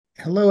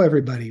Hello,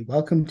 everybody.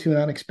 Welcome to an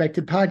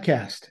unexpected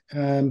podcast.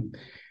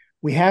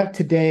 We have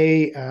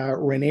today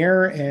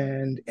Rainier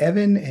and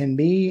Evan and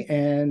me,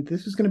 and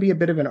this is going to be a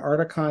bit of an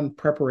Ardacon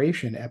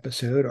preparation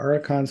episode.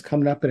 Ardacon's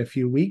coming up in a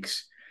few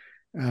weeks.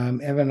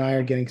 Evan and I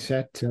are getting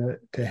set to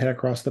head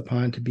across the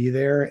pond to be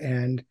there,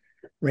 and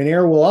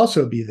Rainier will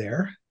also be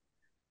there,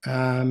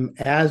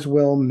 as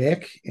will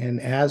Mick and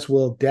as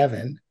will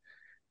Devin.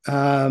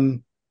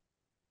 Um,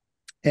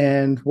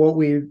 and what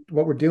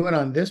we're doing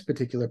on this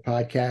particular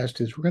podcast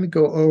is we're going to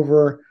go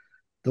over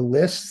the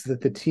lists that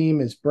the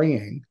team is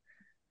bringing,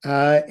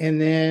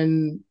 and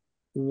then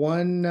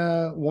one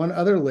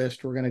other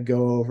list we're going to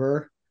go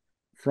over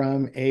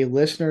from a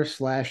listener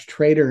slash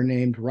trader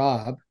named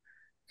Rob,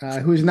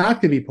 who's not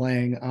going to be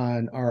playing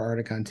on our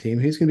Articon team.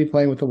 He's going to be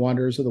playing with the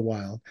Wanderers of the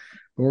Wild.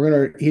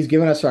 He's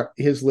given us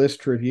his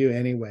list to review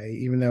anyway,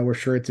 even though we're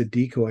sure it's a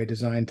decoy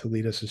designed to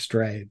lead us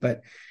astray.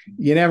 But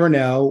you never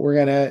know. We're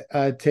going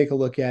to take a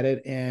look at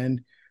it, and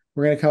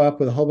we're going to come up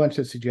with a whole bunch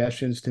of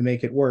suggestions to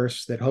make it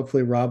worse that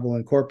hopefully Rob will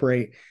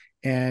incorporate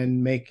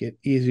and make it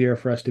easier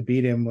for us to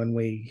beat him when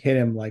we hit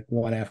him like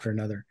one after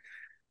another.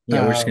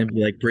 Yeah, we're just gonna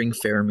be like, bring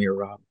Faramir,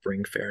 Rob,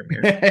 bring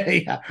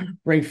Faramir. Yeah,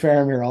 bring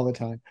Faramir all the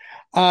time.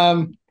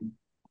 Um,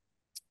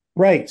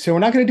 right. So we're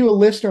not going to do a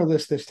listener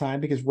list this time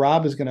because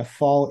Rob is going to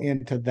fall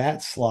into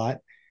that slot.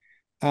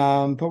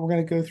 But we're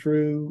going to go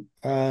through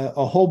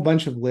a whole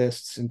bunch of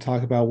lists and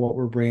talk about what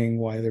we're bringing,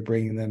 why they're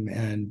bringing them,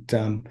 and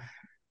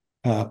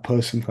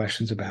post some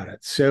questions about it.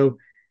 So,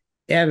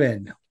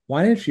 Evan,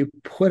 why don't you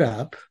put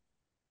up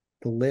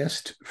the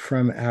list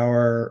from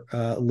our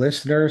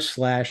listener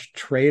slash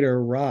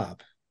trader,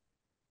 Rob?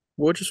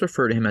 We'll just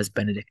refer to him as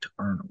Benedict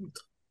Arnold.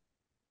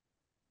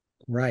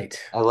 Right.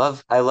 I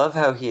love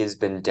how he has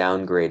been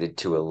downgraded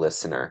to a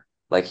listener.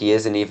 Like he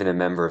isn't even a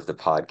member of the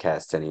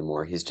podcast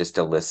anymore. He's just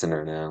a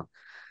listener now.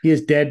 He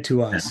is dead to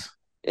Yeah. us.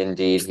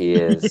 Indeed, he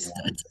is.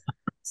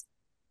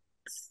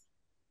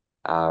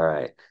 All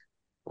right.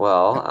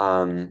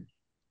 Well,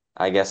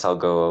 I guess I'll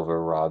go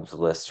over Rob's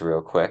list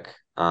real quick.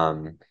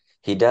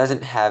 He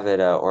doesn't have it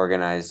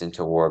organized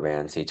into war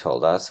bands, he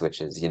told us,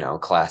 which is,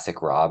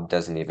 classic Rob.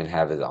 Doesn't even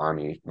have his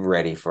army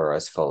ready for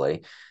us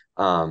fully.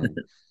 Um,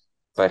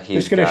 but Just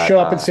he's going to got show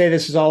up and say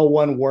this is all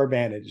one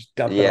warband and just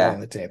dump it all yeah, on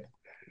the table.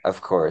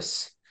 of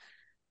course.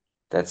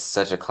 That's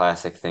such a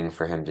classic thing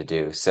for him to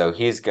do. So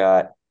he's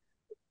got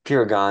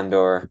Pure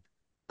Gondor,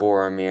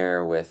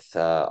 Boromir with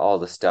all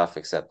the stuff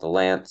except the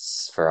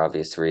lance for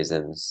obvious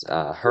reasons,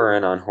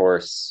 Hurin on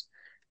horse,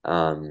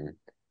 um,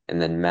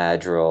 and then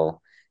Madril,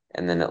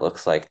 and then it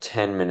looks like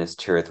 10 Minas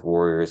Tirith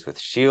warriors with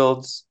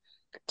shields,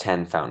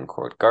 10 Fountain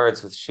Court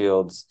guards with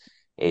shields,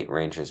 8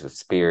 rangers with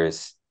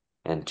spears,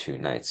 and 2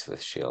 knights with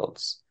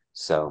shields.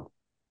 So,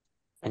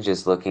 and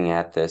just looking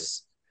at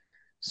this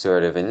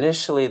sort of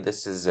initially,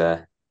 this is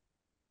a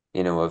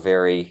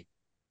very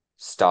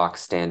stock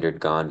standard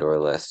Gondor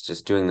list.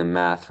 Just doing the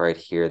math right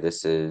here,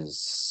 this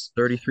is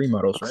 33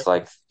 models, right? looks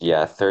like,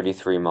 yeah,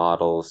 33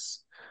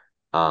 models.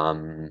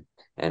 Um,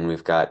 and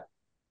we've got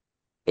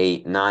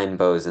 9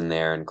 bows in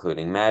there,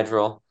 including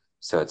Madril.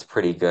 So it's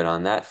pretty good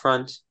on that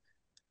front.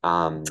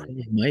 Um,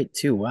 He might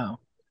too. Wow.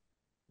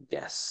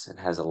 yes, it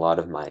has a lot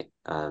of might.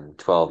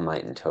 12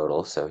 might in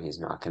total, so he's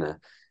not gonna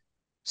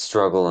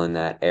struggle in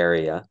that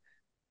area.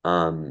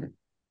 Um,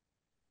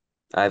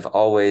 I've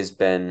always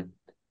been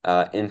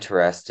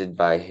interested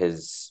by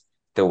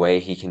the way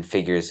he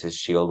configures his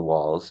shield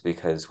walls,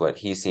 because what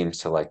he seems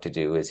to like to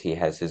do is he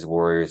has his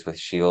warriors with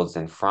shields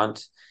in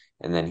front,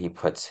 and then he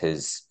puts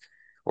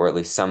or at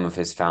least some of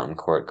his Fountain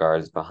Court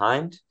guards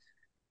behind,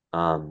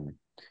 um,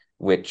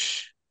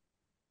 which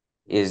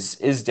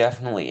is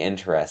definitely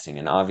interesting,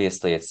 and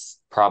obviously it's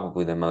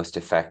probably the most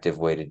effective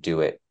way to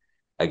do it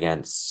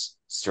against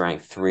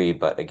strength 3,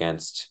 but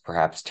against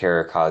perhaps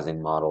terror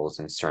causing models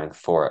in strength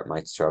 4, it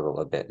might struggle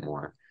a bit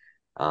more.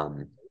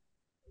 Um,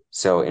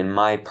 so in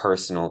my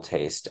personal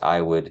taste,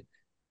 I would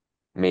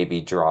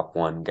maybe drop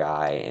one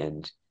guy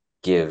and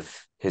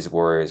give his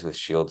warriors with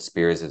shield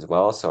spears as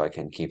well, so I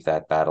can keep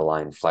that battle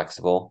line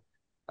flexible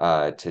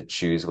to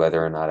choose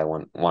whether or not I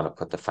want to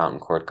put the Fountain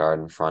Court Guard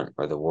in front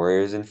or the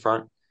warriors in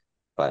front.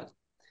 But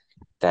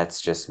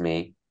that's just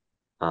me.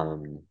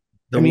 Um,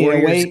 I The mean, in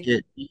a Warriors way,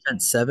 get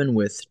defense 7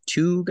 with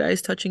 2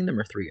 guys touching them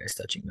or 3 guys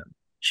touching them.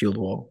 Shield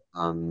wall.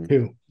 um,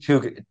 too.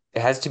 it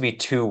has to be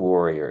 2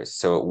 warriors,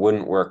 so it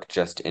wouldn't work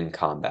just in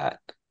combat.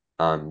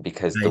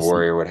 Because I the see.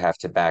 warrior would have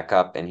to back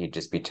up and he'd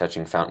just be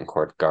touching Fountain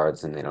Court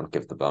guards and they don't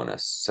give the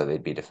bonus, so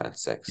they'd be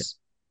defense Yeah, 6.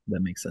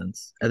 that makes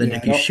sense. And then Yeah, I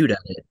if you don't. shoot at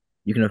it,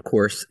 you can of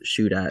course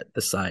shoot at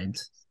the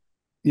sides.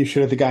 You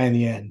should have the guy in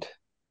the end.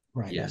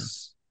 Right. Yeah.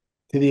 Yes.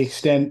 To the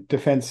extent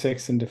defense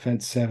 6 and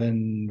defense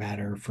 7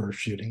 matter for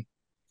shooting.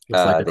 It's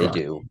like a They cross.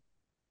 do.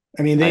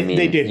 I mean, I they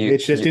mean, do.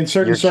 It's just in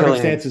certain you're killing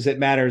circumstances it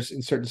matters.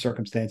 In certain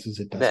circumstances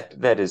it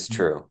doesn't. that is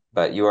true,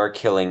 but you are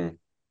killing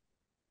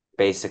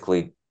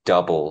basically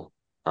double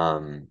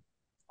um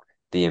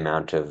the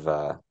amount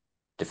of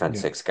defense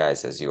Yeah. 6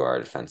 guys as you are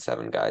defense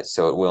 7 guys,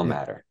 so it will Yeah.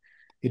 matter.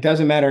 It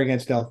doesn't matter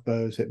against elf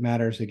bows. It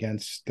matters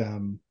against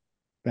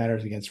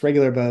matters against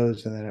regular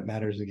bows, and then it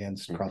matters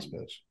against Mhm.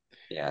 crossbows.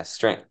 Yeah,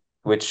 strength,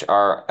 which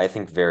are, I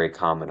think, very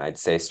common. I'd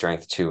say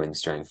strength 2 and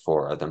strength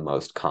 4 are the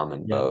most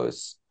common Yeah.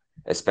 bows,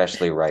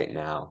 especially right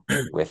now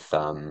with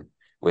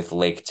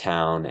Lake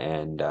Town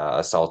and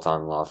Assault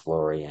on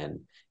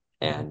Lothlorien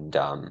and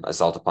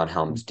Assault upon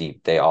Helm's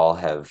Deep. They all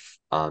have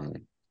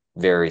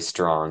very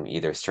strong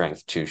either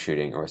strength 2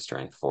 shooting or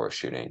strength 4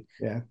 shooting.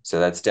 Yeah. So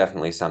that's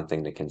definitely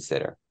something to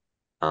consider.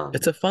 It's Um,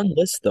 a fun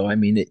list though. I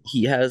mean,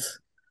 he has.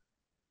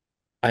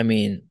 I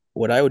mean,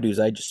 what I would do is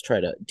I just try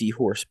to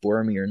dehorse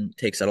Boromir and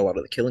takes out a lot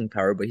of the killing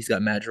power, but he's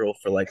got Madrigal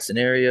for like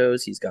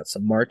scenarios. He's got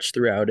some March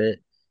throughout it.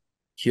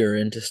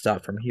 Huron to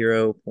stop from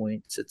hero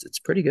points. It's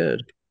pretty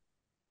good.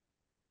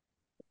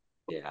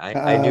 Yeah,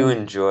 I do Um,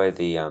 enjoy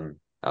the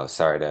oh,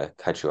 sorry to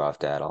cut you off,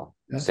 Dad. I'll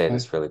that's say fine.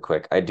 this really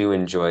quick. I do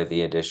enjoy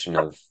the addition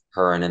of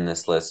Huron in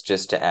this list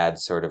just to add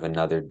sort of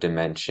another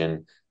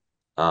dimension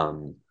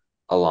um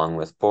along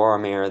with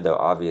Boromir, though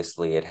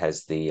obviously it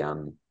has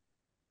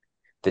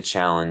the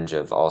challenge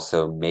of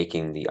also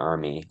making the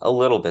army a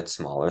little bit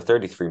smaller.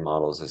 33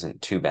 models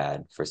isn't too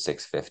bad for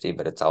 650,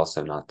 but it's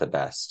also not the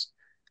best.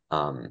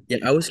 Yeah,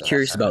 I was So that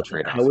curious sort of about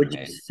that. How trade-offs are would you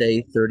made.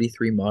 say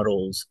 33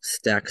 models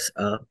stacks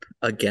up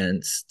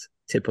against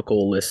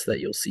typical lists that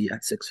you'll see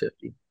at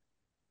 650?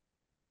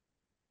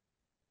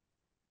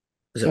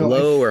 Is it So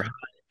low or high?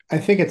 I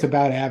think it's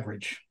about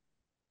average.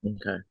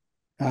 Okay.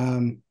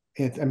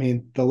 I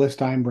mean, the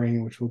list I'm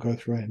bringing, which we'll go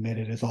through in a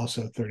minute, is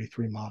also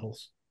 33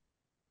 models.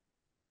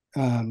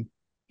 Um,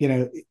 you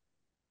know,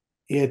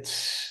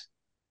 it's,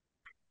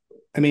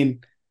 I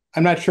mean,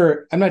 I'm not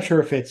sure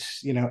if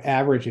it's,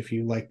 average if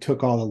you like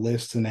took all the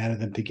lists and added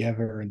them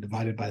together and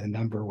divided by the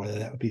number, whether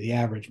that would be the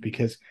average,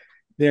 because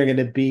there are going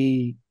to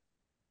be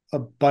a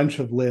bunch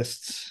of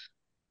lists,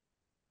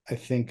 I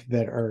think,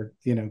 that are,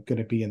 going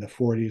to be in the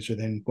 40s, or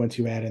then once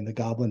you add in the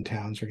goblin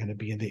towns, are going to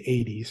be in the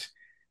 80s,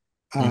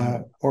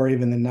 Hmm. or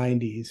even the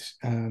 90s,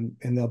 and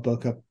they'll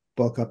bulk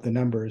up the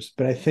numbers.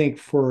 But I think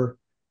for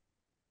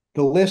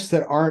the lists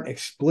that aren't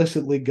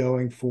explicitly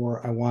going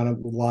for, I want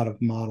a lot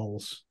of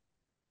models,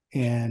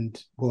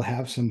 and we'll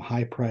have some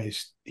high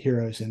priced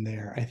heroes in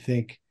there, I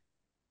think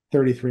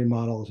 33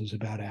 models is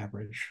about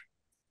average,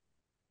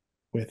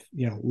 with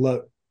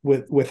low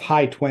with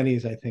high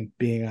 20s, I think,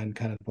 being on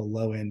kind of the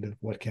low end of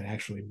what can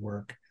actually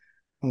work,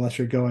 unless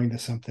you're going to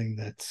something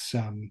that's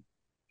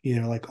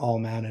like all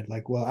mounted.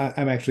 Like, well,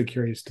 I'm actually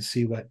curious to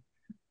see what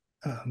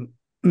um,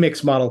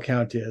 mixed model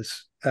count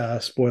is.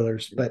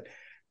 Spoilers, but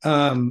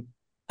um,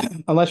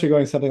 unless you're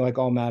going something like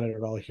all mounted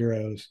or all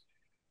heroes,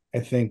 I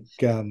think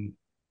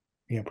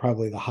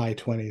probably the high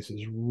 20s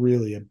is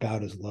really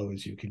about as low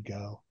as you could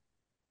go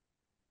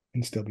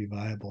and still be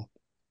viable.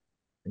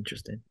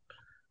 Interesting.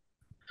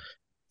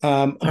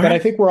 All But I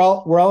right. think we're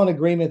all in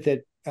agreement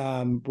that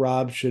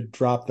Rob should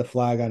drop the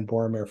flag on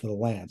Boromir for the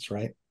lance,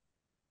 right?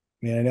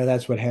 I mean, I know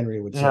that's what Henry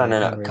would No, say if no,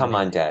 no. Henry were Come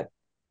on, here. Dad.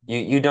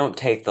 You don't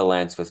take the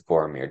lance with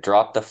Boromir.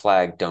 Drop the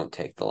flag, don't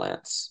take the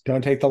lance.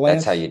 Don't take the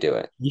That's how lance. you do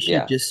it. You should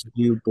Yeah. just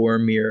do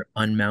Boromir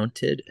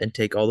unmounted and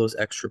take all those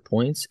extra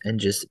points and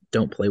just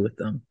don't play with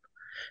them.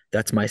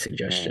 That's my Mm,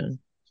 suggestion.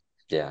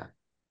 yeah.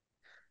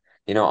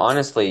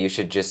 Honestly, you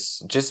should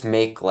just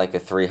make like a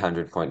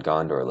 300 point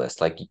Gondor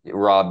list. Like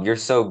Rob, you're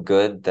so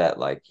good that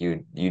like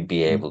you'd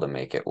be able to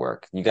make it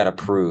work. You got to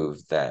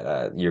prove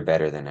that you're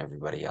better than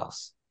everybody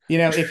else.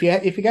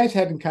 If you guys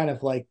hadn't kind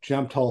of like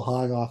jumped whole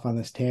hog off on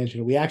this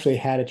tangent, we actually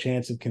had a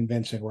chance of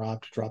convincing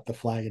Rob to drop the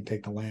flag and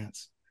take the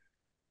lance,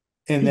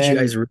 and Did you then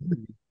guys really?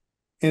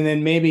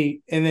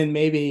 maybe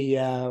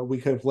we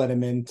could have let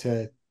him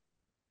into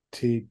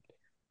to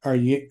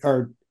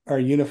our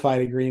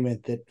unified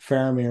agreement that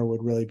Faramir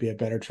would really be a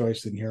better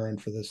choice than Huron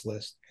for this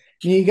list.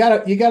 I mean,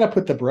 you gotta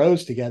put the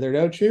bros together,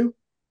 don't you?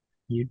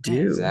 You Yeah,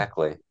 do.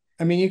 exactly.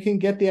 I mean, you can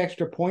get the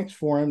extra points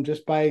for him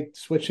just by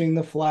switching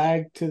the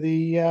flag to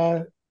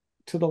the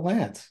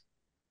lance,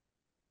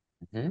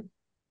 Hmm.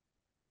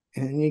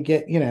 and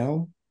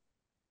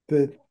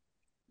the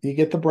you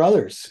get the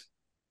brothers.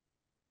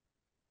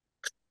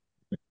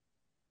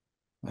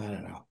 I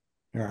don't know.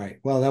 All right.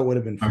 Well, that would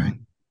have been All right.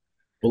 fun.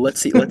 Well,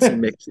 let's see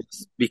mixed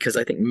list because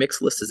I think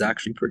mixed list is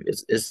actually pretty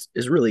is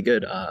really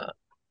good.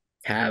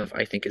 Cav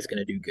I think is going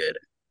to do good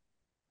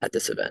at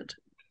this event.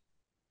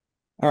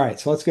 All right.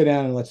 So let's go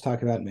down and let's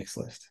talk about mixed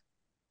list.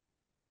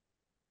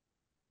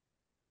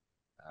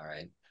 All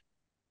right.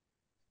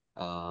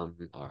 All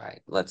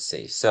right. Let's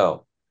see.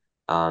 So,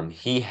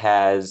 he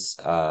has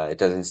it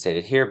doesn't state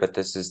it here, but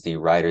this is the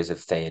Riders of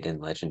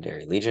Theoden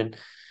Legendary Legion.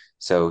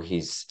 So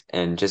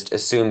and just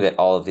assume that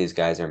all of these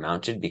guys are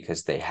mounted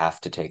because they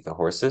have to take the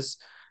horses.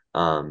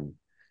 Um,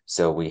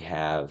 so we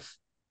have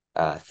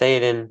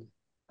Theoden,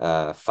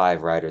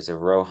 five Riders of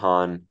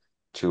Rohan,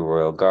 two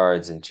Royal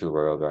Guards, and two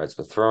Royal Guards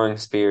with throwing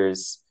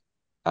spears,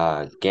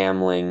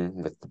 Gamling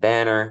with the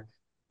banner,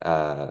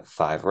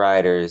 five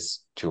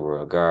riders, two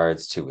royal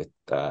guards, two with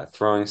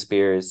throwing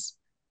spears.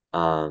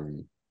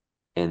 Um,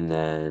 and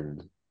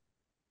then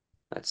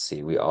let's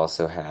see, we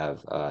also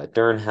have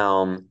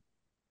Durnhelm,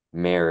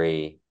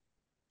 Mary,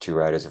 two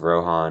riders of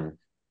Rohan,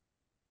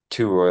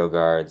 two Royal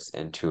Guards,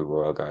 and two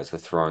Royal Guards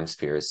with throwing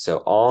spears. So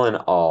all in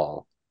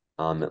all,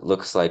 it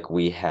looks like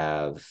we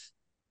have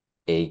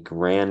a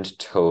grand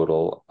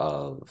total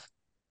of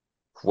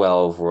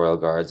 12 Royal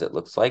Guards. It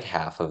looks like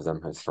half of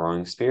them have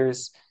throwing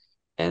spears,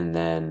 and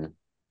then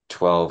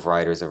 12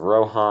 Riders of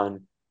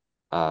Rohan,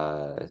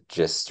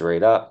 just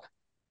straight up.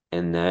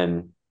 And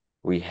then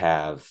we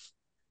have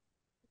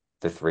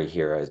the three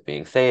heroes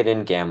being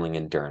Theoden, Gamling,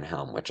 and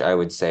Durnhelm, which I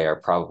would say are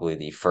probably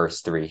the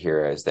first three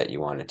heroes that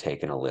you want to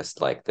take in a list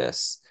like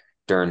this.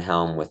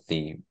 Durnhelm with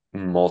the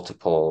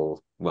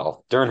multiple,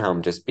 well,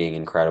 Durnhelm just being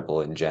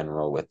incredible in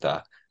general with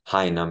the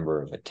high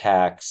number of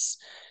attacks,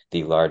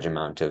 the large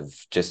amount of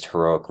just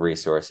heroic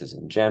resources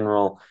in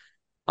general,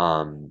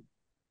 um,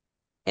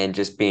 and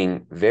just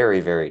being very,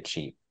 very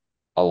cheap,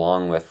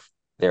 along with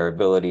their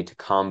ability to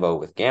combo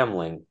with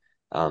Gamling.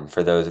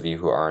 For those of you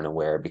who aren't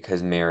aware,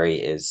 because Mary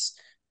is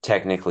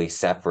technically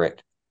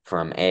separate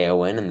from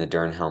Aowen in the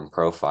Durnhelm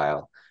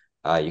profile.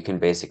 You can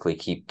basically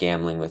keep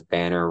Gamling with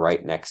Banner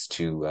right next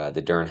to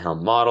the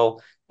Durnhelm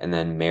model, and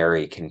then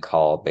Mary can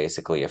call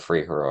basically a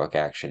free heroic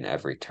action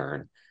every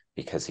turn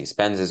because he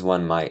spends his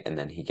one might and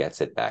then he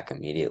gets it back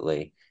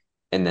immediately.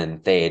 And then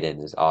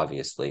Theoden is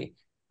obviously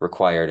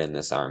required in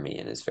this army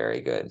and is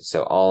very good.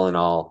 So all in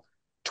all,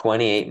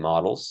 28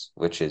 models,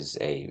 which is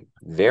a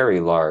very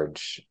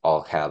large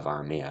all cav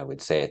army, I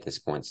would say at this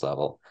points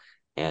level,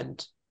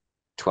 and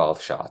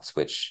 12 shots,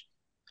 which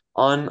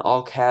on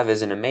all cav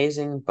isn't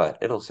amazing, but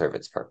it'll serve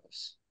its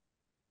purpose.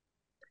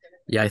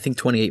 Yeah, I think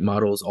 28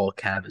 models all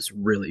cav is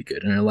really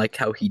good. And I like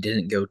how he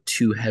didn't go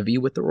too heavy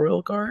with the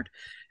Royal Guard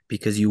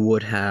because you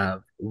would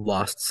have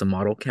lost some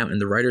model count.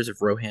 And the Riders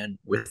of Rohan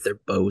with their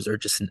bows are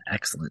just an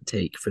excellent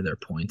take for their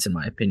points, in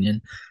my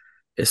opinion,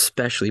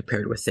 especially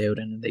paired with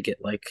Theoden. And they get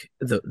like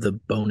the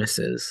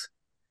bonuses.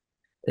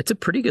 It's a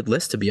pretty good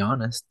list, to be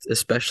honest,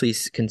 especially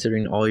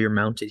considering all your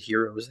mounted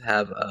heroes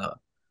have a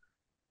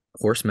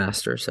horse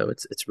master. So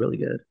it's really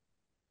good.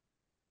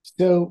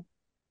 So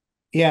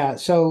yeah,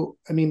 so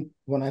I mean,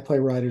 when I play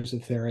Riders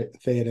of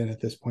Theoden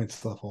at this point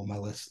level, my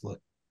lists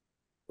look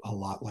a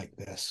lot like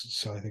this.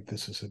 So I think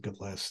this is a good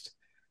list.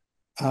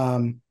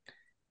 Um,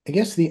 I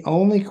guess the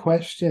only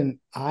question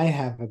I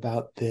have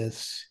about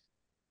this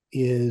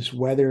is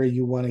whether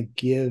you want to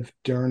give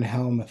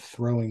Durnhelm a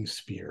throwing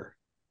spear.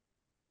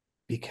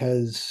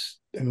 Because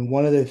I mean,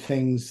 one of the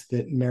things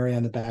that Mary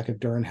on the back of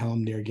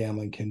Durnhelm near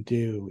Gamling can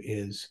do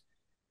is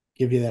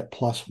give you that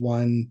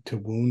 +1 to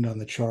wound on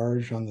the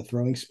charge on the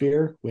throwing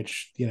spear,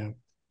 which,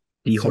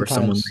 Dehorse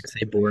someone sometimes, like,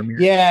 say, Boromir.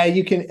 yeah,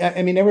 you can.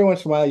 I mean, every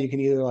once in a while, you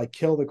can either like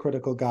kill the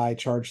critical guy,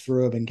 charge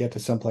through him, and get to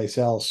someplace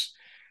else,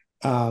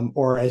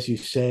 or as you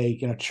say,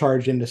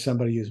 charge into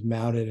somebody who's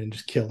mounted and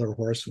just kill their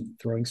horse with a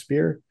throwing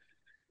spear.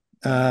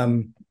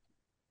 Um,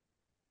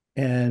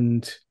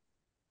 and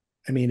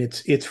I mean,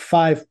 it's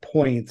 5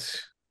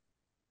 points,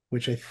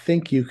 which I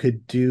think you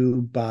could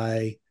do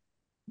by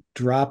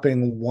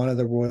dropping one of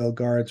the royal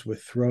guards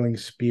with throwing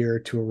spear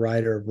to a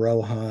rider of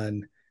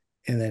Rohan,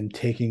 and then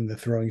taking the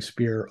throwing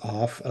spear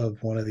off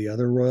of one of the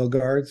other royal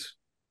guards.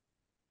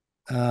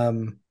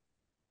 Um,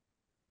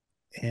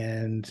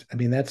 and I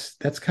mean, that's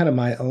kind of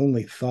my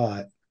only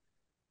thought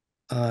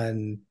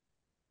on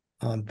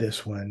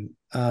this one.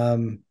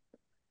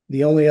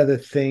 The only other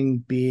thing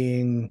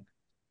being,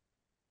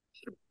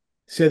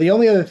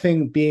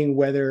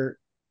 whether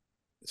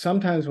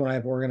sometimes when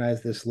I've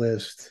organized this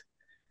list,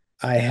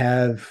 I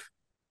have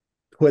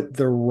put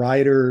the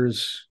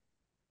riders.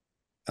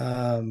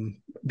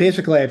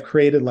 Basically, I've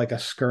created like a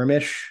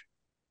skirmish.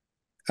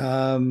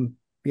 One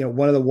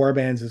of the war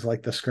bands is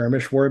like the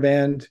skirmish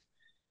warband,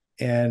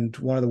 and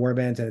one of the war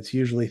bands, and it's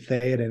usually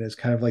Theoden, is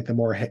kind of like the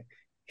more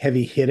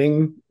heavy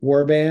hitting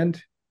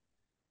warband.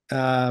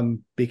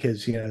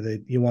 Because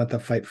you want the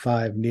fight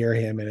 5 near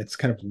him, and it's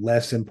kind of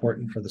less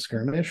important for the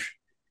skirmish.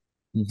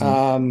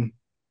 Mm-hmm.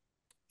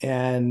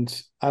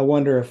 And I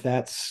wonder if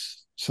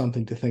that's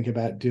something to think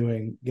about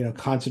doing.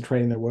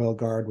 Concentrating the royal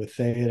guard with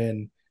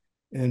Theoden,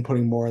 and then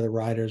putting more of the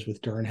riders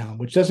with Durnhelm,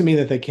 which doesn't mean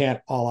that they can't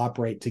all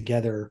operate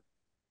together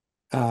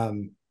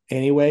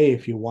anyway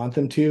if you want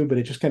them to, but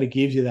it just kind of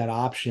gives you that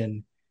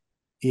option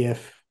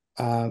if,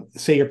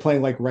 say, you're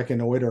playing like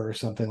Reconnoiter or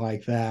something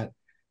like that,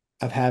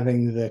 of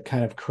having the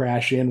kind of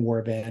crash in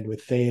warband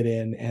with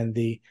Theoden and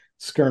the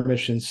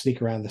skirmish and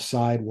sneak around the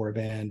side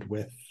warband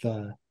with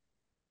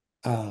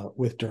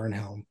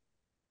Durnhelm.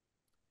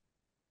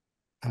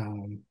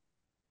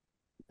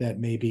 That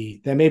may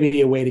be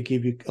a way to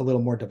give you a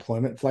little more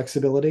deployment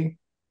flexibility.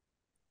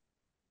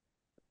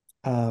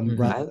 Mm-hmm.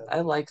 Rather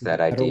I like than that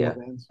better idea.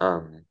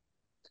 warbands.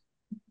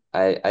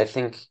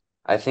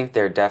 I think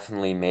there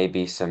definitely may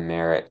be some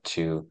merit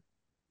to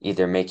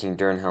either making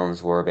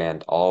Durnhelm's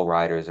warband all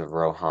riders of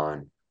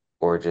Rohan,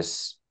 or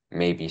just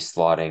maybe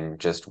slotting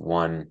just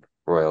one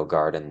royal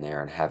guard in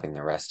there and having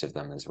the rest of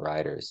them as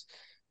riders.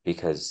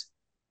 Because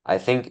I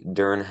think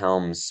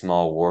Durnhelm's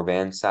small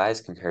warband size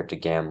compared to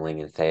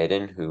Gamling and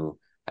Theoden, who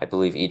I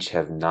believe each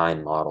have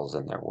 9 models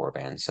in their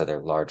warband, so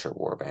they're larger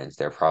warbands.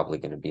 They're probably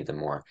going to be the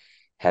more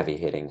heavy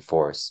hitting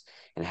force.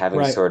 And having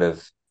Right. sort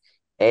of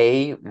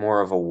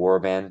more of a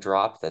warband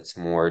drop that's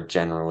more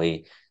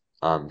generally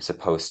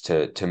supposed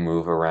to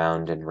move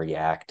around and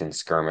react and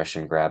skirmish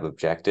and grab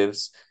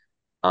objectives.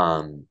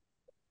 Um,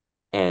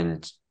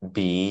 and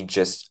B,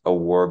 just a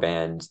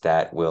warband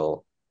that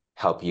will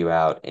help you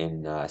out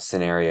in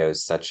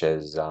scenarios such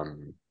as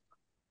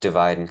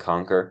divide and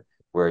conquer,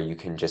 where you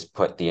can just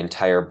put the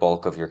entire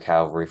bulk of your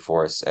cavalry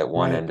force at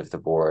one Right. end of the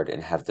board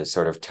and have the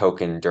sort of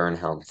token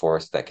Durnhelm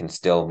force that can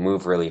still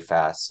move really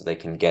fast so they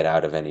can get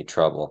out of any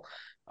trouble.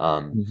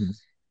 Um, Mhm.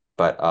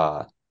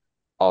 but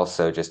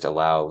also just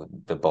allow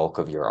the bulk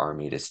of your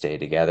army to stay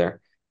together.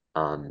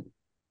 Um,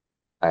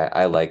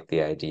 I like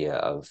the idea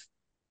of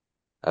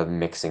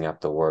mixing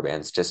up the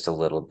warbands just a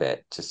little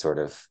bit to sort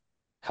of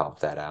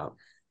help that out.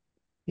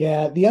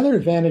 Yeah, the other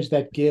advantage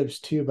that gives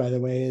too, by the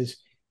way, is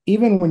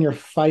even when you're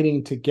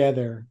fighting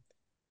together,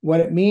 what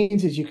it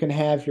means is you can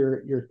have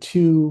your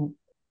two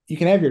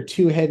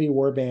heavy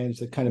war bands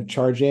that kind of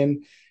charge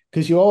in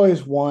because you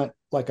always want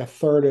like a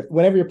third of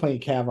whenever you're playing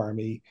cav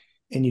army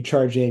and you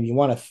charge in, you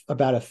want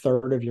about a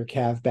third of your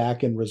cav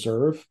back in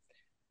reserve.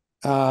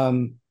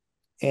 Um,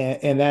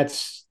 and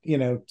that's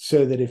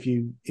so that if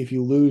you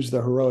lose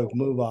the heroic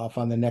move off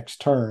on the next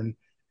turn,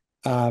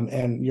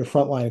 and your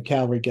front line of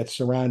cavalry gets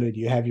surrounded,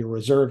 you have your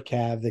reserve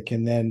cav that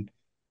can then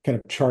kind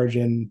of charge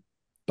in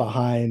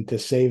behind to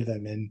save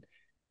them and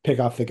pick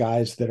off the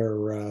guys that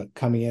are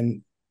coming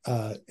in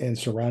and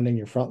surrounding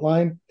your front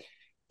line.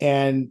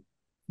 And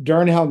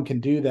Durnhelm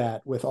can do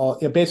that with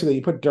basically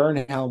you put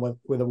Durnhelm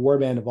with a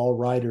warband of all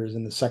riders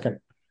in the second,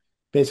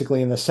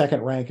 basically in the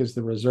second rank is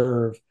the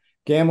reserve.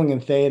 Gambling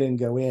and Theoden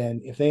go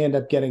in. If they end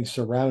up getting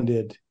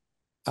surrounded,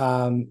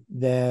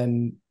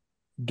 then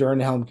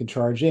Durnhelm can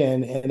charge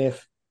in. And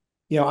if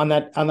on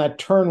that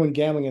turn when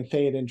Gambling and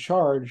Theoden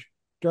charge,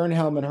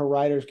 Durnhelm and her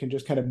riders can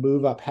just kind of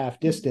move up half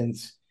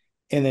distance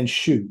and then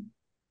shoot.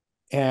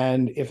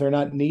 And if they're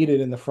not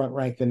needed in the front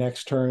rank the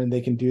next turn,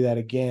 they can do that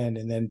again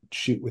and then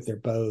shoot with their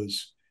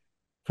bows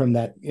from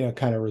that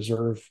kind of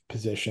reserve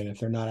position if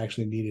they're not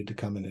actually needed to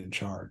come in and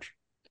charge.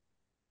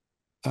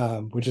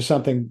 Which is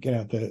something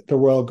the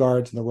Royal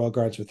Guards and the Royal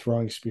Guards with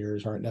throwing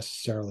spears aren't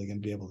necessarily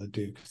going to be able to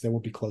do because they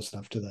won't be close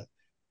enough to the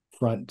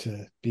front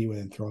to be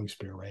within throwing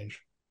spear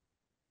range.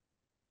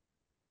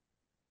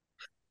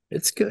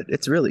 It's good.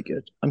 It's really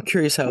good. I'm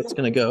curious how it's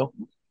gonna go,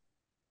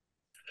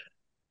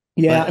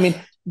 Yeah, but I mean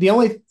the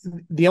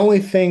only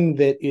thing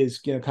that is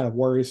kind of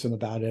worrisome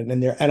about it,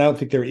 and I don't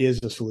think there is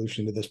a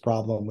solution to this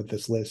problem with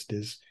this list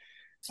is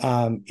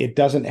it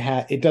doesn't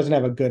have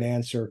a good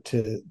answer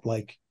to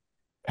like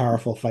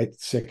powerful fight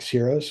six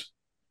heroes.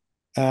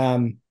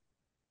 Um,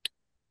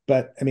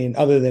 but I mean,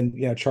 other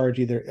than charge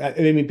either. I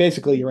mean,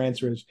 basically your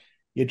answer is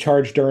you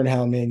charge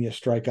Durnhelm in, you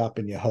strike up,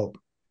 and you hope.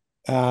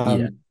 yeah.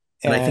 Um,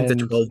 And I think the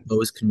and 12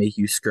 bows can make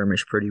you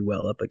skirmish pretty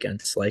well up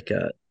against like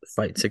a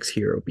fight six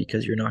hero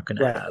because right,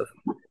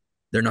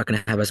 they're not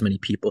gonna have as many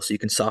people, so you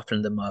can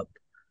soften them up,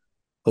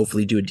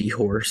 hopefully do a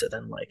dehorse, and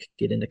then like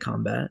get into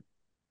combat.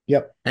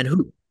 yep.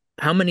 And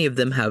how many of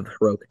them have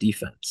heroic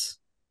defense?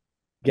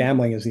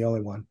 Gambling is the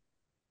only one.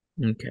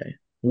 Okay.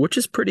 Which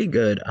is pretty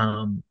good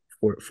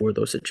for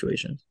those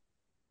situations.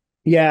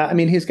 Yeah, I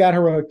mean he's got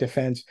heroic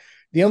defense.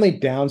 The only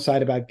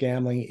downside about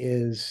Gambling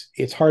is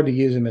it's hard to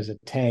use him as a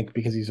tank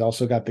because he's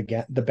also got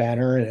the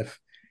banner, and if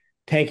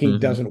tanking Hmm.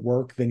 doesn't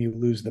work, then you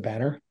lose the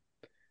banner.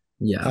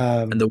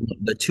 Yeah. And Um,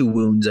 the two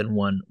wounds and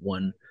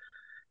one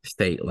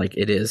fate, like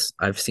it is,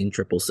 I've seen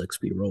triple six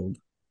be rolled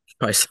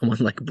by someone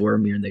like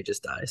Boromir and they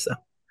just die. So I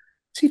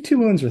see, 2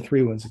 wounds or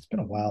 3 wounds. It's been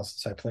a while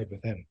since I played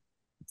with him.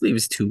 believe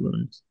it's two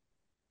wounds.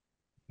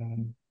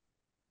 Um,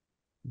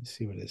 let's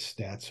see what his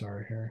stats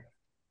are here.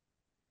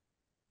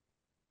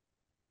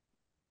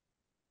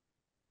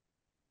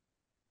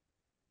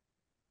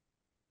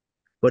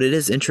 But it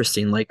is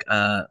interesting, like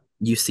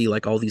you see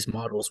like all these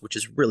models, which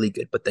is really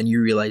good, but then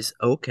you realize,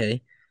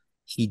 okay,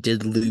 he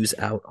did lose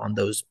out on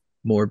those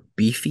more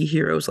beefy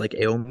heroes like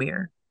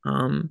Eomer.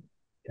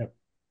 Yep.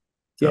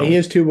 Yeah, he So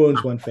has 2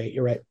 wounds, one fate.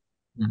 You're right.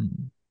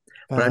 mhm.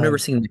 But I've never Um,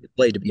 seen him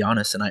play to be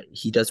honest, and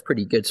he does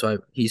pretty good. So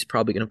he's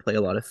probably going to play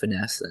a lot of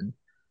finesse and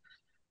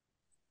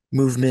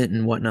movement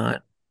and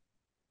whatnot.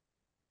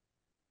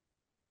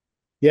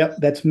 yep,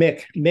 that's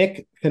Mick.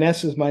 Mick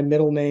Finesse is my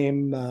middle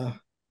name.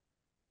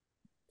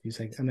 He's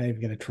like, I'm not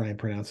even going to try and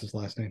pronounce his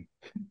last name.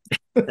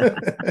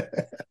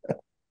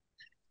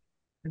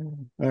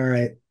 All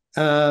right.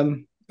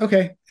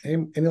 Okay.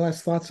 Any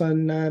last thoughts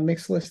on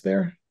Mick's list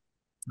there?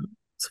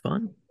 It's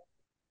fun.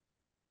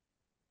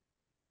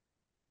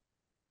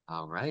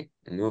 All right,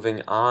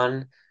 moving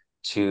on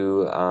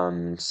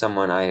to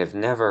someone I have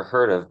never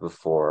heard of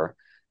before.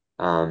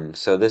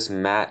 So this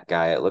Matt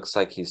guy, it looks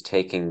like he's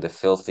taking the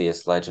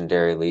filthiest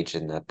legendary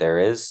legion that there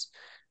is.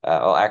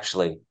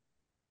 Actually,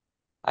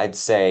 I'd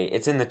say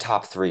it's in the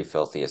top three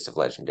filthiest of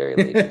legendary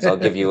legions. I'll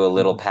give you a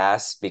little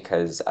pass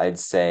because I'd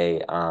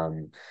say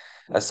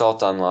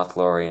Assault on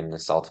Lothlorien and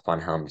Assault upon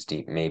Helm's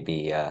Deep may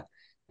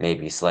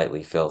be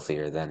slightly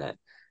filthier than it.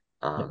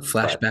 But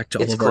Flashback to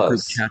all it's of our group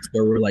close. chats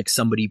where we're like,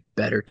 somebody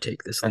better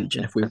take this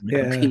Legion if we want to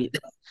Yeah. compete.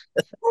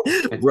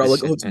 We're all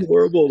like, oh, it's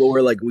horrible, but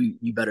we're like, we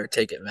you better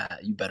take it, Matt.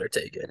 You better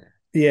take it.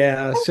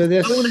 Yeah. So I want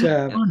this to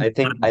have Yeah,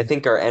 fun. I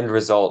think our end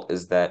result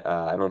is that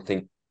I don't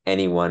think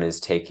anyone is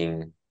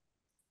taking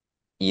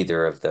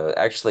either of those.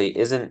 Actually,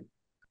 isn't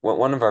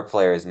one of our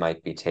players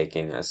might be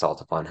taking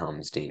Assault upon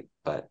Helm's Deep,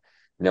 but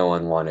no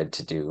one wanted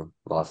to do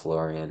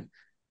Lothlorien.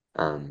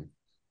 Um,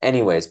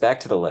 Anyways,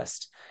 back to the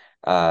list.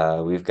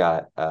 We've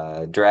got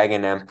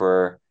Dragon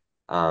Emperor,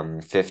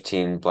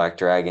 15 Black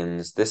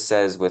Dragons. This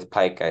says with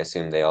Pike, I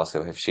assume they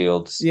also have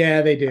shields.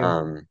 Yeah, they do.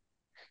 Um,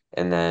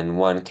 and then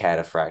one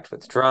Cataphract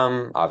with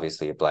drum,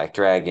 obviously a Black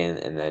Dragon,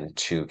 and then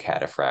two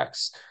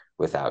Cataphracts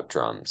without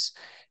drums.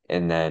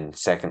 And then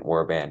second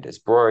warband is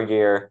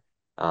Borgir,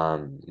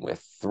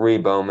 with three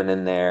bowmen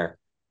in there,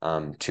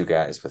 two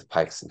guys with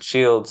pikes and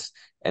shields,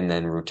 and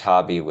then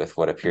Rutabi with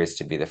what appears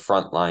to be the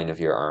front line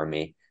of your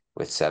army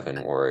with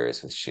seven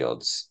warriors with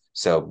shields.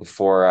 So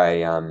before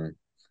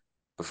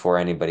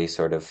anybody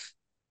sort of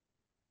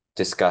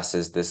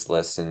discusses this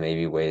list and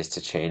maybe ways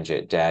to change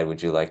it, Dad,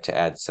 would you like to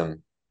add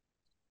some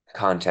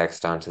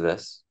context onto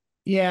this?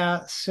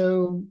 Yeah.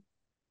 So,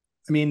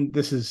 I mean,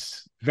 this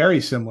is very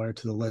similar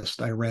to the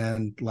list I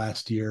ran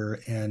last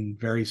year and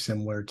very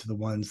similar to the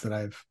ones that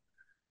I've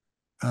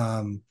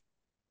um,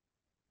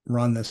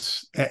 run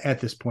this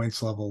at this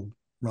points level,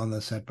 run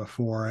this at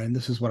before. And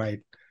this is what I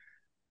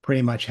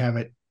pretty much have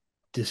it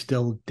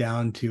distilled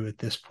down to at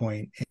this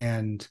point.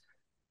 And,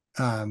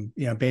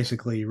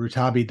 basically,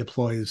 Rutabi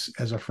deploys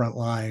as a front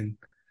line.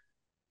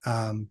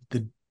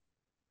 The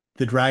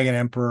Dragon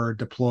Emperor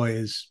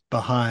deploys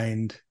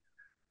behind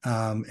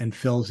and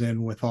fills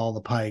in with all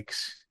the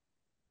pikes,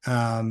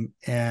 and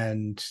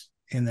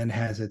then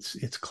has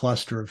its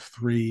cluster of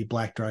three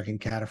Black Dragon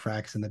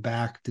cataphracts in the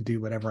back to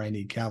do whatever I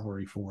need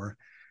cavalry for.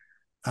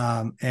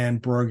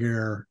 And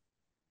Borgir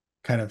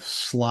kind of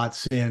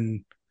slots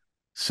in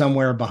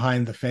somewhere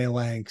behind the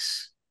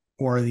phalanx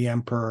or the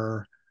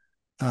Emperor,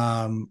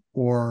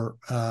 or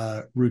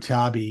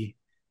Rutabi,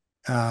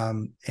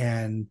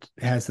 and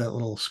has that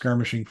little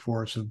skirmishing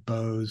force of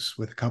bows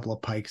with a couple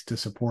of pikes to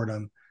support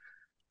him,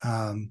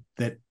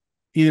 that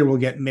either will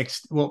get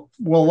mixed, will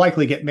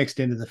likely get mixed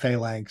into the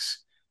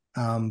phalanx,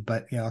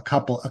 but a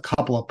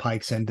couple of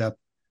pikes end up.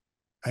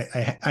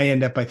 I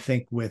end up, I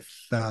think, with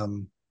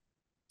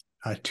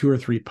two or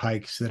three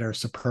pikes that are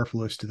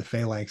superfluous to the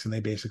phalanx, and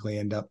they basically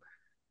end up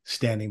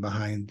standing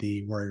behind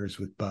the warriors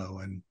with bow.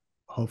 And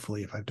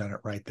hopefully, if I've done it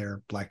right,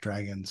 they're Black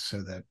Dragons,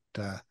 so that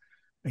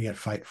I get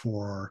fight 4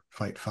 or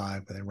fight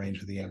 5 within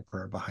range of the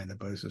Emperor behind the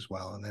bows as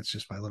well. And that's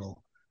just my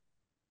little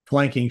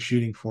flanking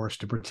shooting force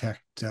to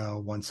protect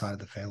one side of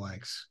the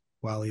phalanx,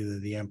 while either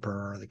the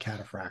Emperor or the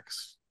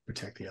Cataphracts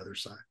protect the other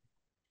side.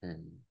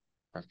 Hmm.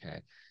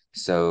 Okay.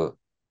 So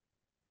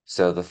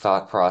so the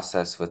thought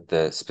process with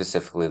the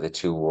specifically the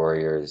two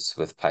warriors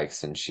with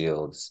pikes and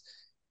shields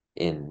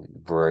in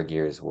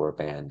Borgir's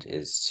warband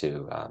is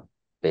to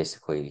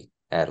basically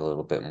add a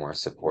little bit more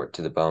support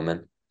to the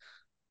bowmen.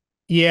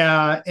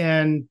 Yeah,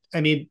 and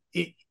I mean,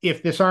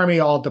 if this army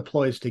all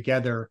deploys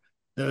together,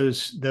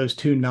 those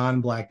two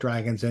non-black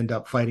dragons end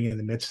up fighting in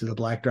the midst of the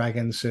black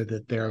dragons, so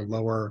that their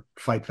lower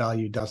fight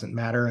value doesn't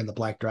matter, and the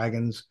black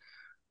dragons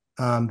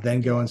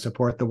then go Yeah. and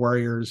support the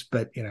warriors.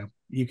 But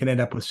you can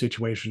end up with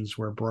situations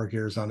where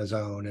Borgir's on his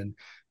own, and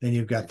then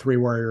you've got three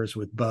warriors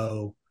with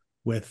bow,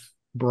 with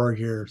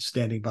Borgir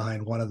standing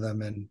behind one of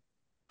them, and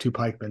two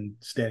pikemen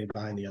standing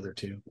behind the other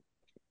two.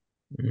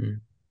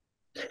 Mm.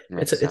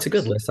 Makes It's a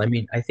good sense. list. I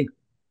mean, I think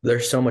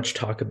there's so much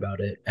talk about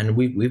it, and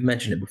we've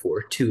mentioned it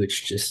before too. It's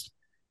just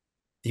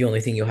the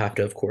only thing you'll have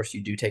to, of course,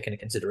 you do take into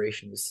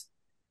consideration is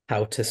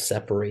how to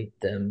separate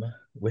them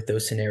with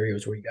those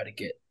scenarios where you got to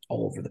get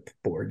all over the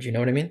board. You know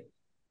what I mean?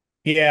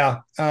 Yeah,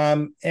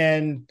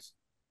 and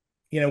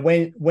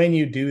when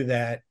you do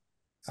that,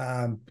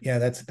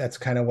 that's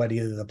kind of what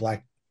either the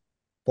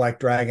black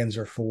dragons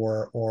are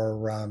for,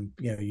 or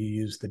you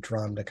use the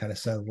drum to kind of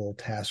send little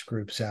task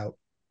groups out.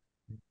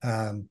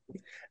 I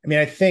mean,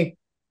 I think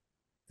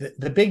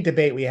the big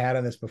debate we had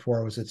on this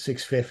before was at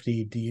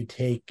 650.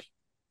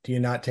 Do you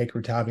not take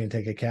Rutabi and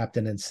take a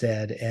captain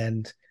instead?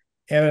 And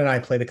Evan and I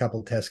played a couple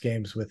of test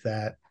games with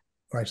that,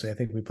 or actually, I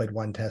think we played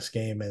one test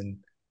game, and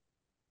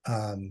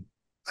um,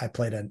 I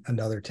played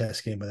another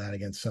test game with that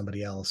against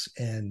somebody else.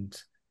 And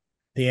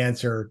the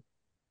answer,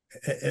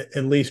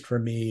 at least for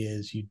me,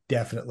 is you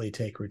definitely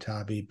take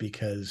Rutabi,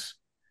 because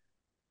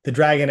the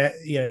dragon,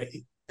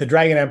 the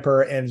Dragon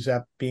Emperor ends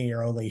up being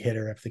your only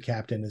hitter if the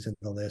captain is in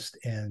the list,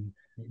 and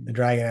the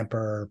Dragon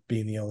Emperor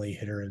being the only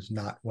hitter is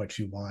not what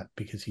you want,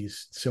 because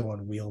he's so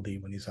unwieldy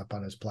when he's up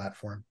on his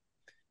platform.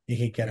 You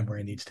can't get him where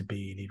he needs to be.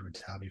 You need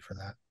Rutabi for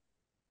that.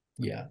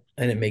 Yeah,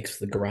 and it makes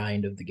the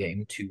grind of the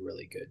game too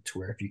really good. To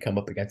where if you come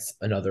up against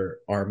another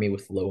army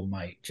with low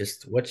might,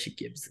 just what she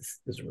gives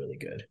is really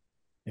good.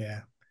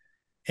 Yeah,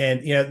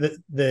 and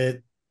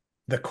the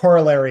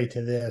corollary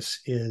to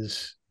this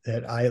is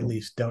that I at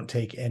least don't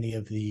take any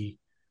of the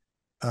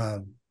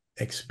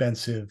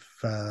expensive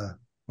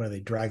what are they,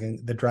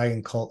 the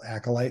Dragon Cult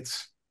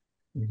acolytes,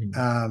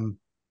 Mhm.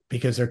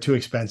 because they're too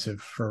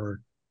expensive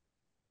for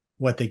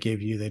what they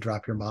give you. They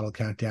drop your model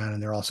count down,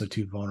 and they're also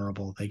too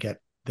vulnerable. They get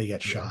Yeah.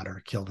 shot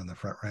or killed in the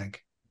front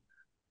rank.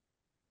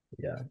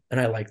 Yeah. And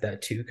I like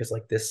that too, because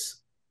like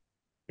this,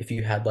 if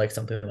you had like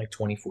something like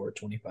 24 or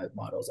 25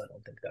 models, I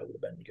don't think that would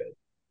have been good.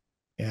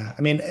 Yeah,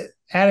 I mean,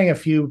 adding a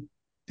few,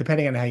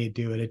 depending on how you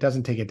do it, it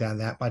doesn't take it down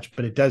that much,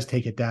 but it does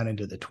take it down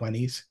into the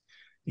 20s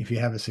if you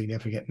have a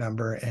significant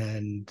number,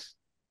 and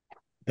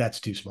that's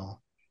too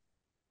small.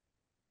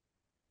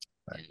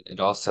 But, It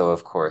also,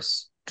 of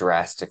course,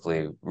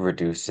 drastically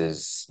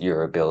reduces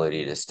your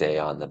ability to stay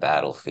on the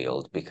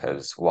battlefield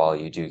because while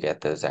you do get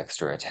those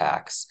extra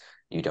attacks,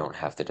 you don't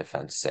have the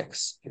defense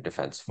six, your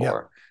defense yeah,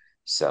 four.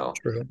 So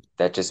True.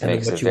 that just And then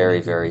makes a what you want very,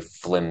 to very do,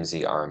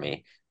 flimsy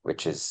army,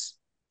 which is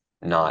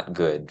not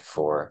good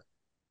for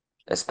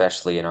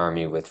especially an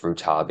army with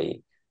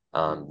Rutabi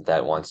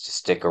that wants to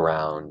stick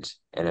around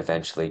and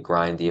eventually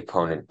grind the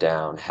opponent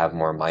down, have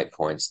more might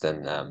points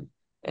than them,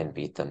 and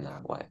beat them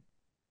that way.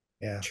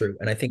 yeah. true.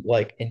 And I think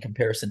like in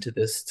comparison to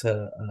this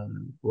to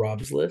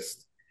Rob's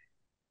list,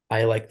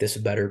 I like this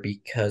better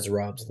because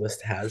Rob's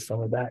list has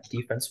some of that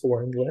defense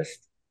four in the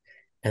list,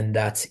 and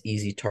that's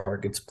easy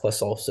targets.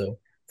 Plus, also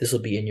this will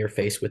be in your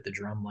face with the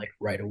drum like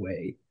right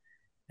away,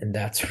 and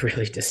that's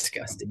really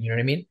disgusting. You know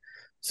what I mean?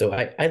 So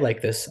I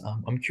like this.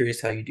 I'm curious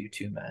how you do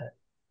too, Matt.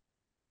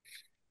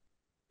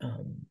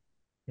 Um,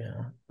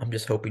 yeah, I'm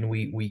just hoping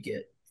we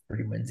get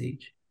 3 wins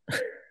each.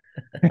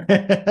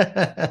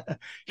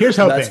 Here's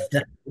That's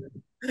hoping.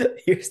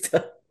 here's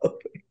the hope.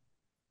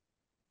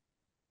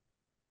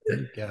 There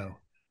you go.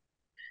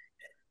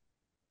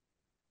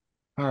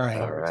 All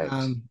right. All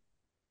right.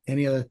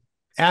 Any other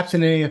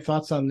absent any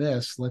thoughts on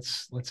this?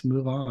 Let's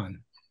move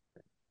on.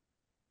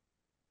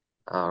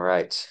 All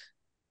right.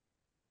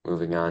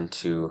 Moving on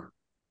to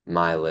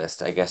my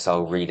list. I guess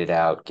I'll read it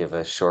out, give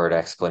a short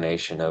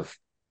explanation of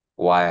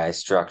why I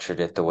structured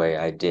it the way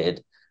I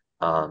did,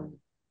 and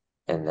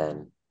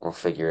then we'll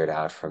figure it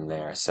out from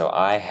there. So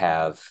I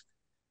have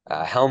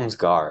Helm's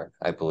Guard,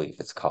 I believe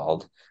it's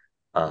called.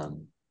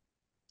 Um,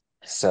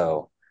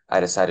 so I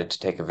decided to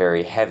take a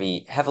very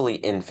heavily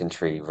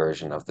infantry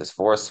version of this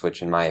force,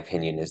 which in my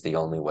opinion is the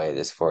only way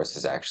this force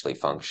is actually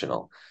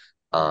functional.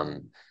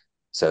 Um,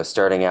 so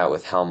starting out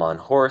with Helm on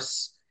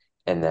horse,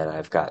 and then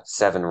I've got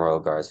 7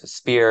 royal guards with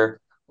spear,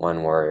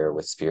 1 warrior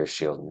with spear,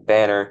 shield, and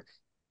banner,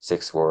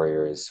 6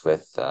 warriors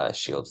with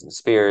shields and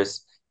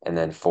spears, and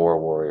then 4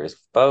 warriors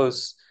with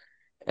bows.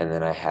 And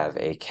then I have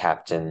a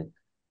captain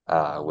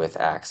with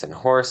axe and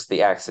horse.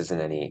 The axe isn't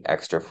any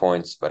extra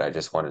points, but I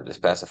just wanted to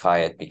specify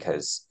it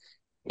because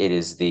it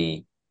is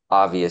the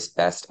obvious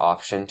best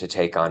option to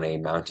take on a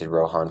mounted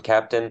Rohan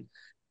captain.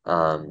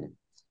 Um,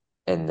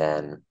 and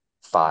then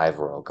 5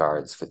 royal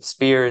guards with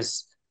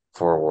spears,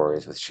 4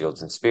 warriors with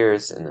shields and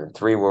spears, and then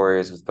 3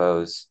 warriors with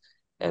bows,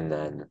 and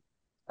then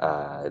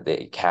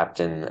the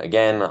captain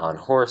again on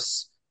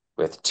horse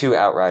with 2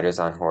 outriders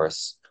on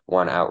horse,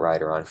 1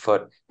 outrider on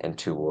foot, and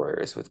 2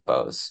 warriors with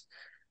bows.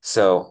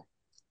 So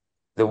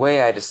the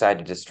way I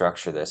decided to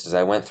structure this is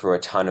I went through a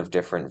ton of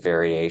different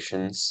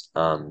variations.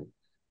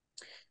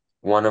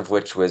 One of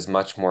which was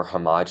much more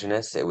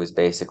homogenous. It was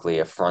basically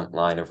a front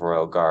line of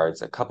royal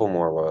guards, a couple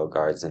more royal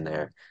guards in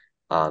there,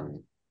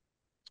 um,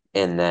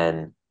 and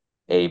then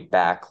a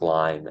back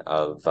line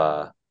of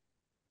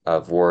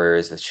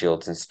warriors with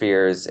shields and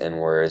spears and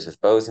warriors with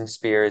bows and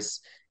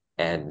spears.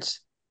 And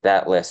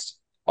that list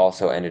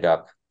also ended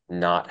up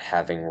not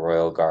having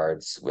royal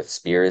guards with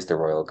spears. The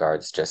royal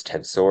guards just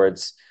had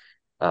swords.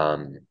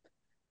 Um,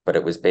 but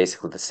it was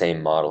basically the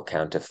same model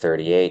count of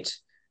 38.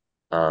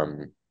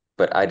 Um,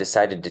 but I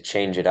decided to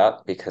change it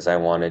up because I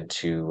wanted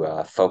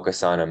to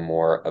focus on a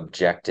more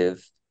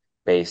objective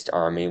based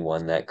army,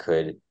 one that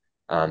could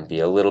be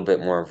a little bit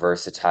more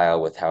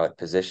versatile with how it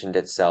positioned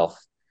itself.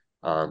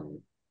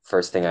 Um,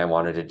 First thing I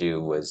wanted to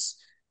do was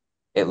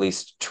at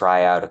least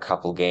try out a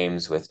couple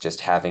games with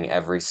just having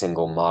every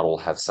single model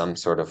have some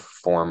sort of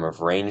form of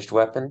ranged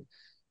weapon.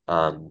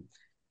 Um,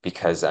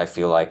 because I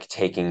feel like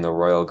taking the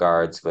Royal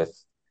Guards with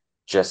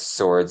just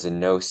swords and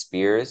no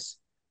spears,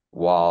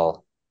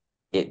 while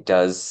it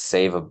does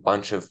save a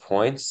bunch of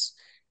points,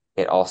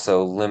 it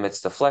also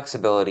limits the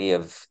flexibility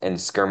of and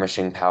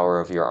skirmishing power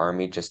of your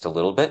army just a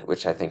little bit,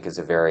 which I think is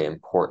a very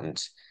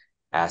important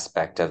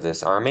aspect of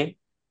this army.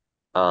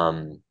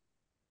 Um,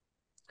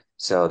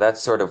 so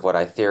that's sort of what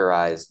I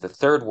theorized. The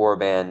third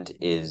warband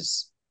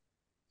is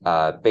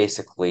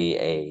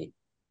basically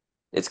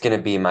it's going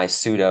to be my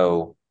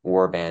pseudo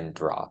warband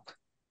drop.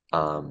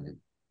 Um,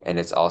 and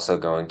it's also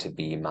going to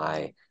be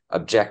my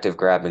objective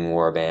grabbing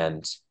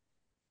warband.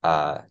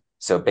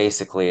 So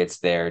basically, it's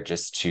there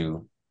just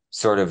to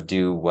sort of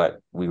do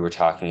what we were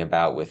talking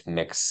about with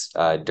Mick's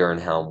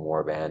Durnhelm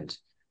warband,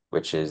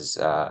 which is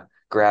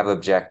grab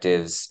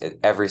objectives.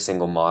 Every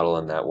single model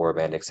in that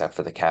warband, except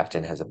for the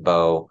captain, has a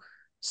bow.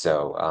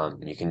 So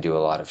you can do a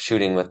lot of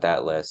shooting with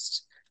that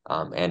list.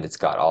 And it's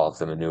got all of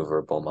the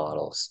maneuverable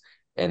models.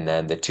 And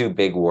then the 2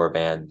 big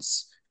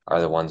warbands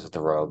are the ones with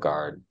the Royal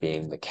Guard,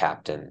 being the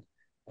captain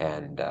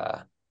and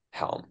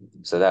helm.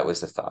 So that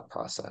was the thought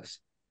process.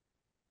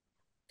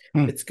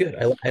 Hmm. It's good.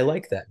 I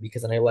like that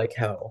because then I like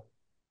how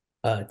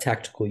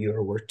tactical you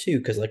were too,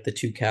 because like the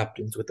two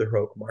captains with the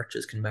heroic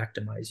marches can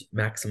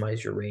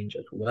maximize your range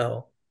as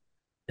well.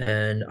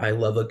 And I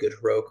love a good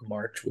heroic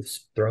march with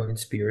throwing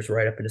spears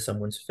right up into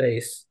someone's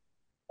face.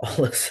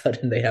 All of a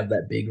sudden they have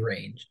that big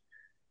range.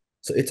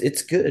 So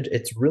it's good.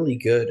 It's really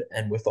good.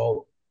 And with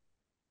all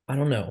I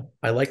don't know.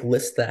 I like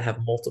lists that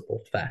have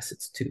multiple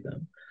facets to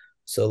them.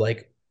 So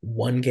like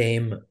one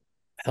game,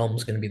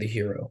 Helm's going to be the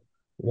hero.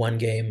 One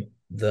game,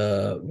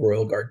 the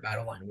Royal Guard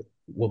battle line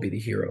will be the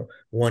hero.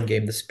 One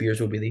game, the Spears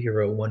will be the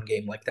hero. One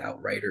game, like the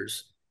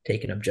Outriders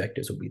taking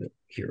objectives will be the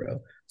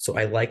hero. So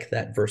I like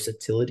that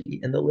versatility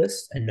in the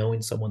list and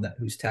knowing someone that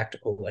who's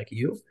tactical like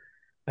you,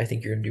 I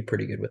think you're going to do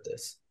pretty good with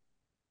this.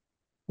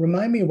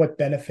 Remind me what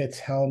benefits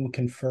Helm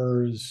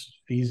confers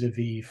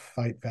vis-a-vis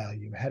fight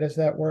value. How does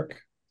that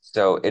work?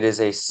 So it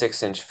is a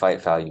 6-inch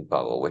fight value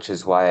bubble, which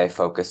is why I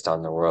focused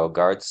on the Royal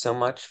Guards so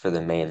much for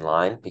the main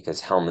line, because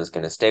Helm is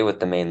going to stay with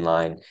the main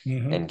line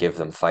Mm-hmm. and give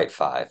them fight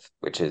 5,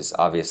 which is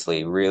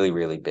obviously really,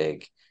 really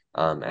big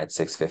at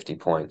 650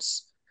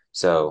 points.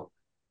 So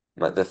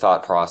the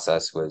thought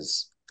process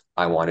was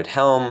I wanted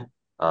Helm.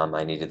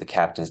 I needed the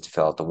captains to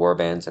fill out the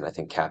warbands, and I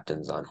think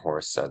captains on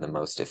horse are the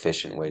most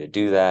efficient way to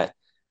do that.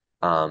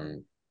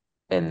 Um,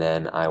 and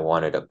then I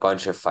wanted a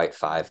bunch of fight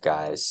 5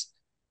 guys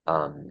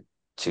um,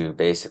 to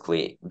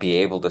basically be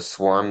able to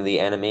swarm the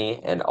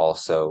enemy and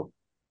also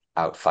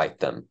outfight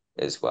them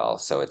as well.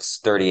 So it's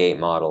 38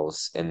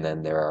 models, and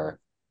then there are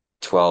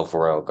 12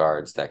 Royal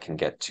Guards that can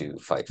get to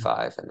fight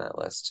 5 in that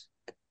list.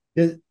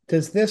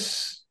 Does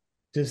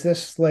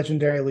this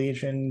legendary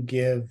legion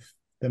give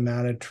the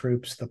mounted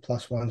troops the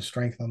 +1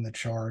 strength on the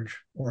charge,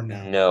 or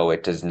no? No,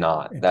 it does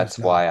not. It does That's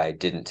not. why I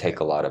didn't Okay. take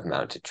a lot of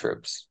mounted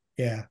troops.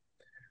 Yeah.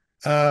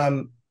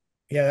 Um,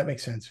 yeah, that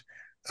makes sense.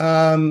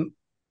 Um,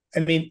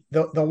 I mean,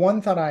 the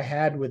one thought I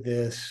had with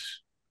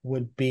this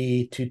would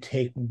be to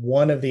take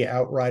one of the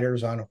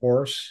outriders on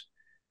horse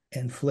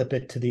and flip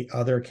it to the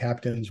other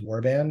captain's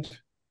warband.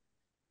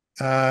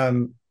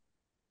 Um,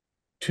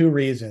 Two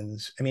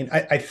reasons. I mean,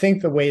 I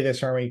think the way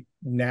this army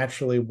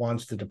naturally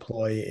wants to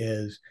deploy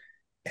is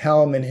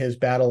Helm in his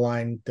battle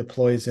line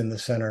deploys in the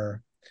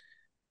center.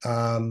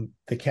 The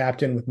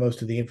captain with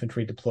most of the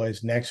infantry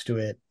deploys next to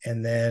it,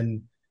 and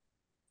then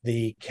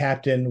the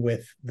captain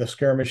with the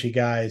skirmishy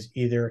guys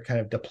either kind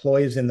of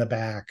deploys in the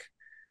back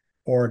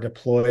or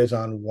deploys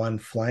on one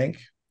flank.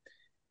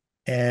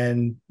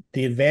 And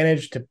the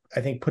advantage to,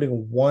 I think,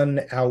 putting one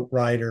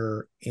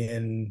outrider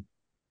in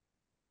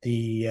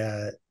the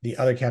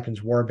other captain's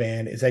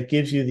warband is that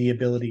gives you the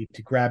ability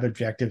to grab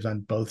objectives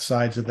on both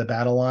sides of the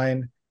battle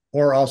line,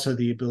 or also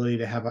the ability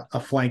to have a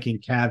flanking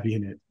cav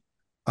unit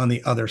on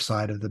the other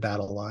side of the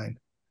battle line.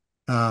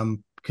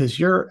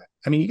 Because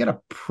I mean, you got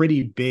a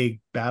pretty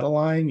big battle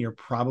line. You're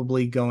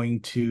probably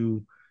going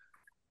to,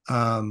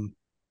 um,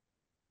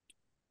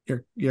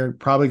 you're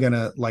probably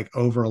gonna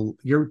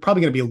you're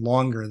probably gonna be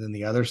longer than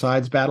the other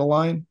side's battle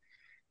line,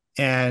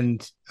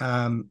 and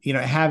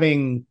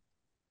having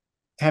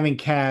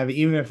cav,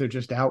 even if they're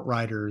just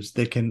outriders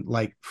that can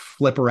like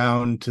flip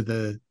around to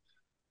the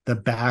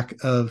back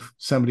of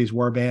somebody's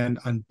warband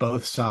on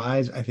both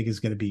sides, I think is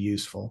going to be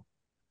useful.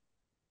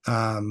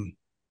 Um,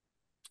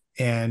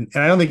 and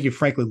I don't think you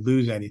frankly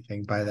lose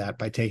anything by that,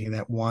 by taking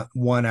that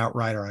one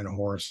outrider on a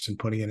horse and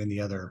putting it in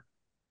the other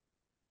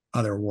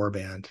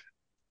warband.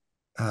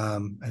 I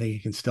think you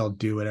can still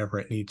do whatever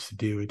it needs to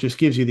do. It just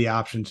gives you the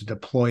option to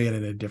deploy it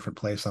in a different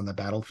place on the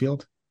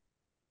battlefield.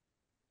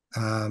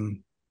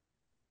 Um,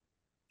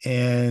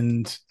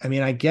 and I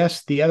mean, I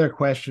guess the other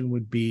question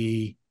would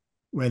be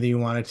whether you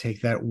want to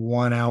take that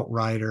one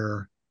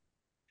outrider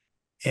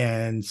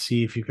and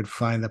see if you could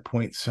find the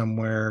point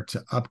somewhere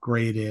to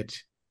upgrade it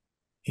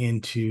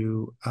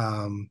into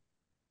a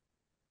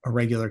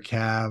regular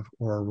cav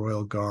or a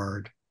royal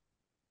guard,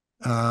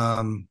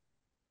 and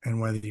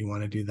whether you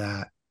want to do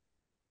that.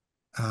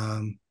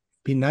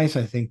 Be nice,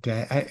 I think.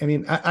 I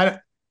mean, I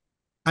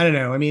don't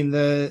know. I mean,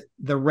 the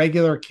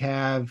regular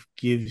cav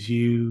gives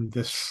you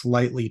the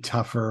slightly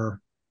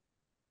tougher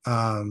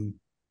um,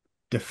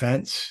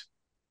 defense,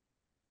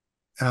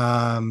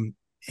 um,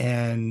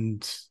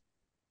 and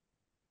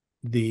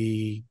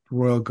the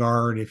royal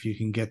guard, if you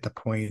can get the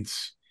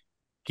points,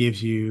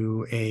 gives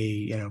you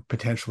a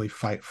potentially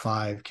fight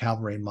 5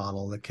 cavalry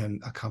model that can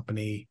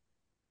accompany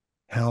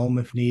helm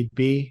if need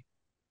be.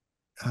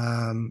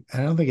 And I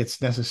don't think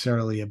it's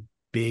necessarily a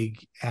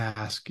big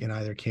ask in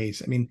either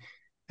case. I mean,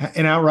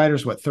 an outrider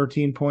is what,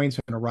 13 points,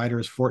 and a rider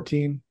is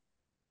 14.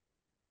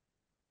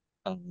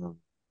 Um,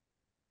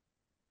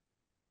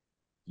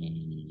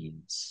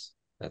 yes,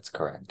 that's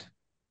correct.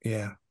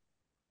 Yeah.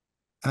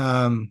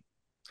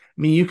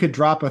 I mean, you could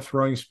drop a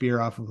throwing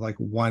spear off of like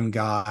one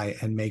guy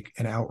and make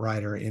an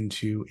outrider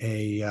into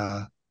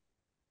a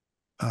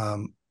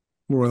um,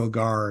 royal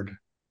guard,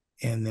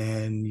 and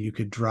then you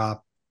could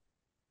drop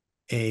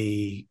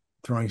a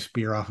throwing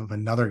spear off of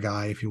another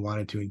guy if you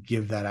wanted to, and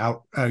give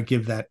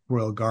that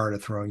royal guard a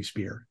throwing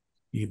spear.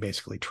 You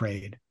basically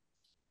trade.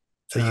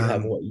 So you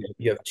have Um, what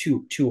you have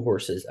two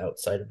horses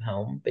outside of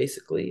Helm,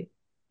 basically.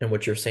 And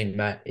what you're saying,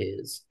 Matt,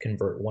 is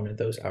convert one of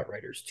those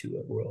outriders to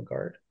a royal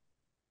guard.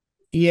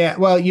 yeah,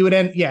 well, you would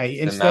end, yeah, The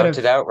instead of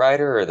mounted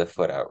outrider or the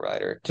foot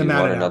outrider? Do the you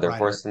want mounted another outrider.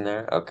 horse in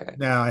there? Okay.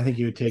 No, I think Because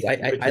you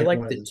would I take like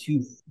one of the those.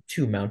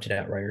 two mounted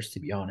outriders, to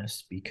be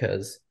honest,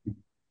 because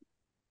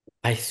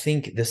I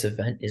think this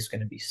event is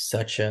going to be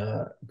such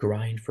a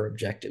grind for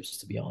objectives,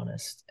 to be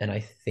honest. And I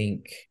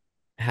think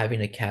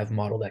having a cav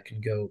model that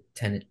can go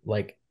 10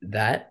 like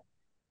that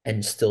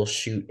and still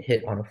shoot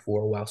hit on a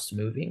four whilst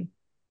moving,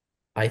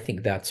 I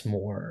think that's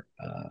more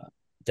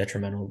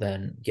detrimental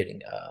than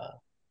getting a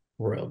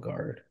royal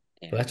guard.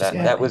 Yeah, But that's just that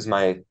my Yeah, that was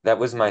opinion.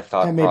 my that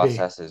thought may be.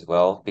 process as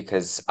well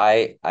because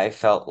I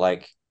felt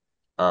like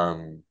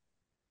um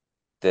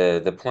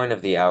the point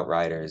of the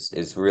Outriders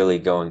is really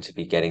going to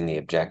be getting the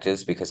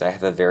objectives because I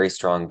have a very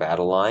strong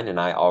battle line and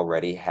I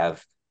already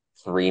have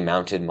three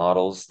mounted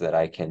models that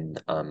I can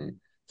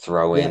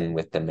throw Yeah. in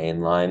with the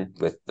main line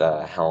with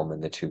the helm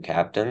and the two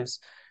captains.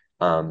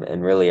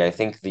 And really, I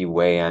think the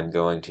way I'm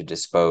going to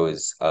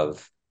dispose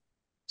of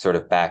sort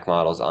of back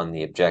models on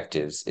the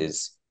objectives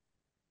is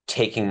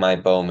taking my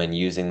bowmen,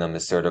 using them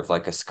as sort of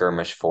like a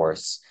skirmish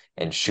force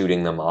and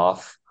shooting them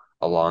off,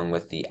 along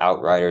with the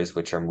outriders,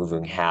 which are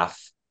moving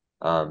half,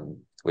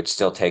 which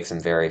still takes them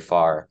very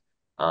far,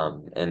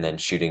 and then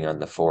shooting on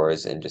the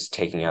fours and just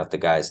taking out the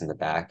guys in the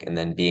back, and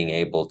then being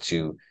able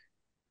to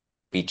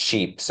be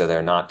cheap so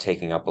they're not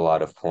taking up a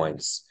lot of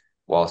points,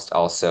 whilst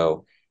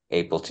also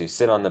able to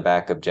sit on the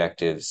back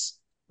objectives,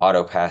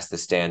 auto pass the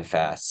stand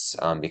fasts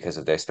because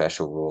of their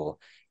special rule,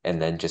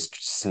 and then just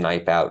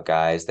snipe out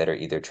guys that are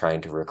either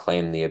trying to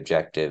reclaim the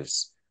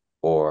objectives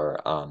or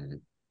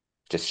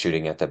just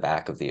shooting at the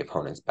back of the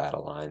opponent's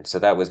battle line. So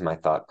that was my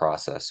thought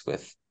process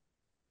with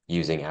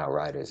using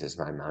outriders as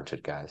my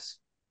mounted guys.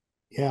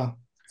 Yeah.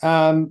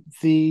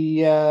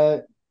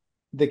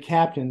 The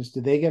captains,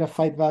 do they get a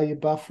fight value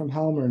buff from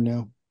Helm or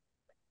no?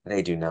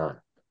 They do not.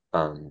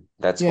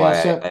 That's Yeah, why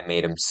so I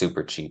made them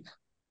super cheap.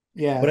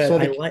 yeah, But so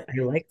the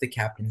I like the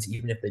captains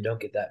even if they don't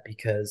get that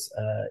because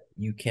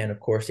you can of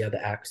course yeah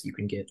the axe you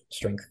can get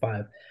strength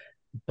five,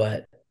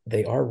 but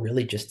they are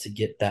really just to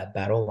get that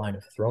battle line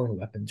of throwing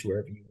weapons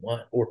wherever you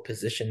want or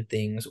position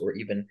things or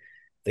even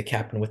the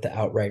captain with the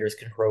outriders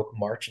can heroic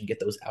march and get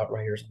those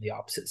outriders on the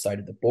opposite side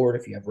of the board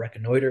if you have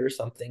reconnoiter or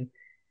something.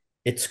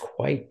 It's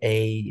quite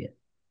a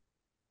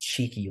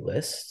cheeky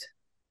list.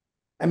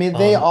 I mean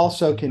they In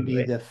also a can good be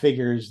way. the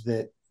figures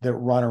that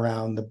run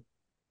around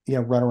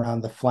run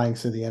around the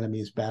flanks of the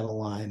enemy's battle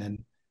line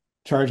and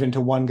charge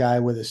into one guy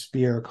with a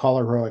spear, call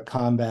heroic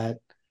combat,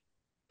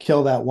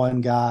 kill that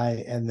one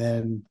guy, and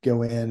then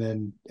go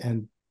in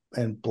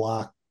and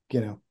block,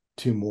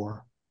 two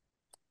more.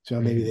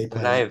 So maybe Mhm. they When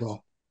play that I've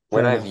role.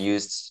 when Fair I've enough.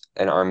 used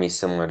an army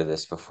similar to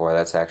this before,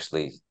 that's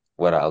actually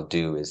what I'll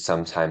do is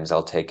sometimes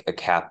I'll take a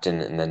captain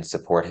and then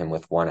support him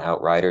with one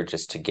outrider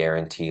just to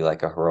guarantee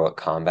like a heroic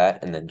combat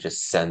and then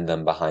just send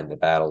them behind the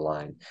battle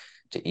line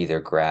to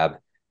either grab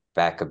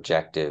back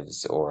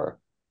objectives or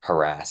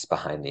harass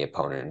behind the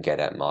opponent and get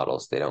at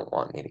models they don't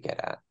want me to get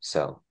at.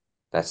 So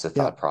that's the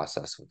thought Yep.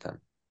 process with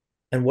them.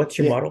 And what's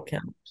your Yeah. model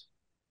count?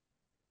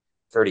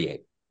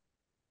 38.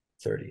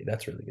 30.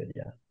 That's really good.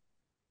 Yeah.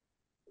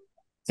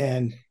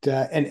 And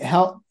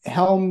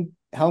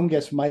Helm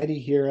gets mighty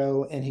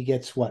hero, and he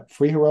gets what,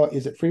 free hero?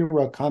 Is it free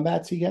hero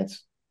combats he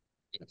gets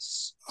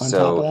Yes. on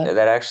top of So that?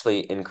 that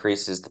actually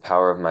increases the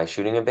power of my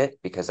shooting a bit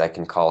because I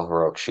can call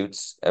heroic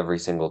shoots every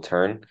single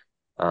turn,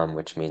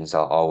 which means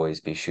I'll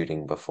always be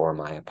shooting before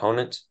my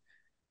opponent.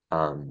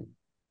 Um,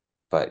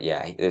 but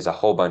yeah, there's a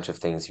whole bunch of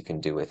things you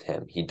can do with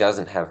him. He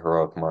doesn't have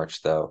heroic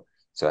march though,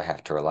 so I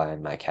have to rely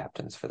on my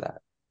captains for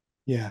that.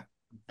 Yeah.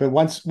 But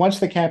once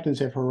the captains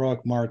have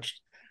heroic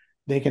marched,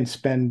 they can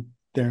spend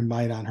their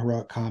might on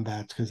heroic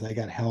combats because Yeah,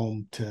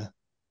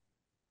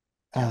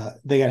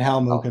 they got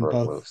Helm who all can heroic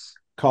both moves.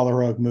 call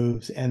heroic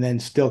moves and then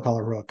still call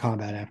heroic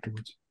combat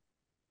afterwards.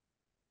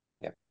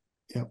 Yeah,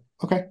 Yep.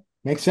 Okay.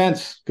 Makes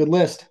sense. Good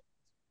list.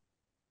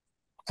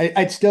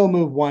 I'd still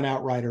move one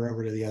outrider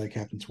over to the other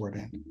captain's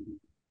warband.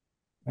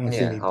 I don't see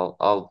yeah, any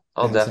I'll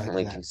downside to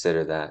definitely that.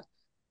 consider that.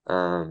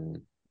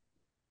 Um,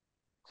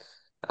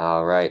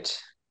 all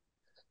right,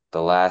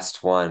 the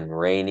last one,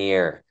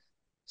 Rainier.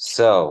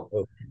 So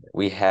Oh,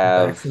 we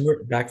have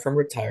back from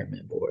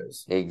retirement,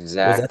 boys.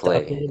 Was that the exactly.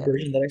 updated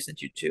version that I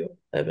sent you to,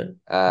 Evan?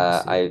 Let me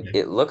see. Yeah.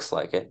 It looks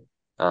like it.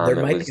 There It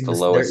might be was a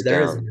the there lowest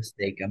there is a down.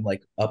 mistake. I'm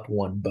like up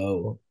one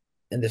bow,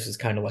 and this is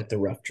kind of like the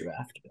rough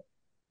draft.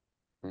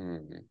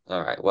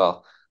 All right.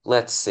 Well,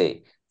 let's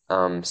see.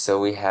 So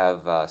we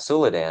have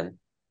Suladan.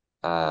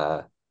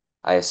 Uh,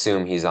 I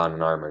assume he's on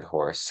an armored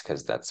horse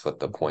because that's what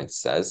the Okay. point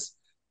says.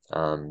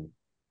 Um,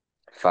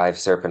 five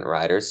serpent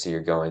riders, so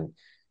you're going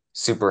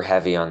super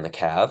heavy on the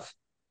cav.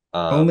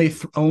 Um,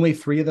 Only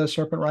three of those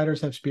serpent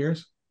riders have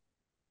spears.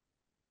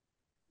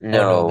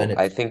 Oh no, no,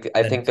 I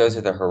then think it's those gonna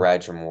are the be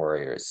Haradrim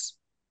warriors.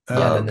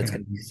 yeah, Oh, then it's Um, okay.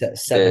 gonna be the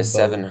seven seven bow,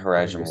 three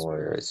Haradrim with spears.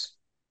 warriors.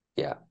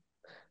 Yeah.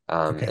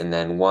 Okay. And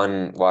then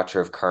one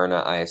Watcher of Karna.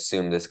 I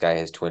assume this guy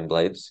has twin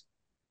blades.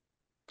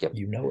 Yep.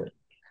 You know it.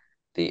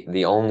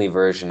 the only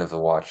version of the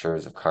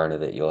Watchers of Karna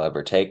that you'll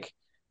ever take.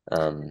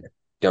 Um,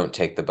 don't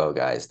take the bow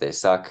guys; they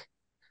suck.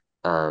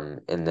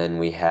 And then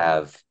we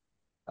have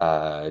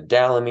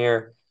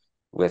Dalamir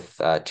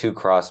with two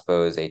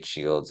crossbows, eight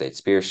shields, eight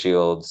spear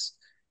shields,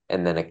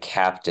 and then a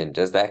captain.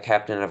 Does that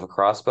captain have a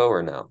crossbow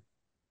or no?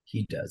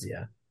 He does,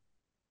 yeah.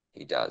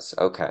 He does.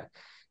 Okay.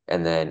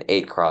 And then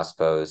eight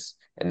crossbows,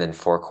 and then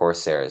four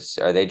corsairs.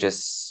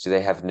 Do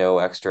they have no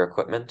extra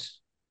equipment?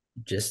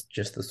 Just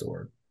the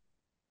sword.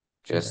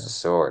 Just a Yeah.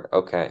 sword.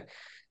 Okay.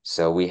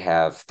 So we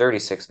have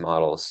 36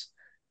 models.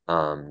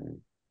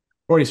 Um,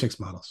 46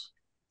 models.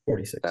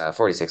 46.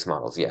 46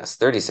 models, yes.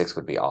 36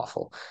 would be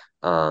awful.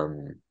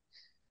 Um,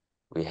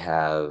 we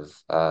have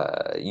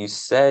you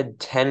said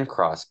 10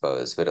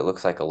 crossbows, but it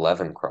looks like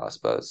 11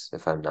 crossbows,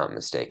 if I'm not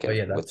Oh mistaken,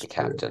 yeah, with that's the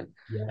true. captain.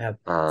 Yeah, I have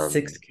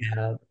six Um,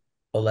 cav,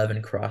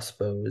 11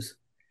 crossbows,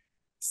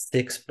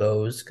 six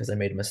bows because I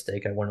made a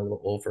mistake. I went a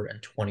little over,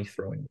 and 20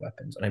 throwing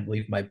weapons. And I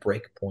believe my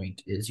break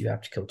point is you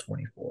have to kill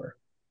 24.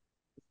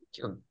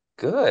 you're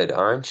good,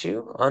 aren't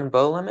you, on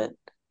bow limit?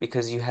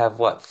 Because you have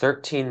what,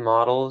 13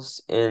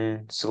 models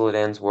in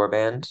Suladan's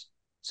warband?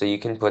 So you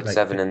can put Can I?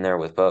 seven in there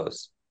with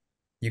bows.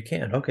 You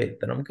can. Okay,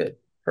 then I'm good.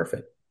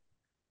 Perfect.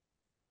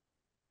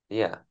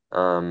 Yeah.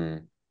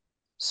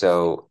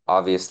 So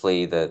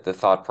obviously the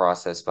thought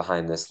process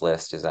behind this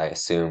list is I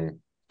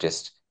assume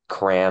just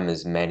cram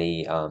as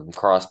many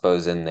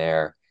crossbows in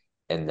there,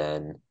 and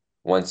then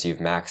once you've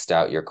maxed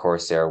out your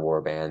Corsair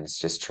warbands,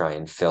 just try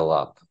and fill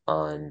up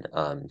on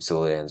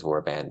Suladan's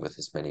warband with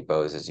as many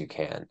bows as you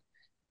can.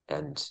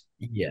 And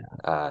Yeah.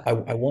 uh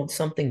I want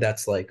something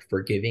that's like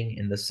forgiving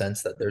in the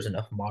sense that there's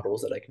enough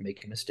models that I can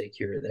make a mistake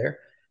here or there.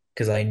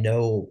 Because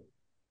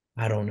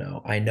I don't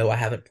know. I know I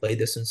haven't played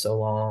this in so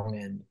long,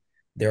 and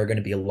there are going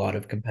to be a lot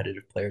of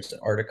competitive players at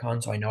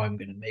Ardacon, so I know I'm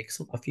going to make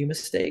a few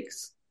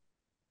mistakes.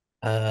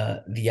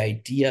 The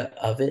idea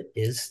of it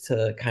is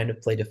to kind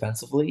of play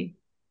defensively.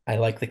 I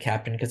like the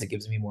captain because it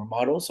gives me more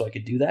models, so I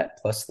could do that,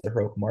 plus the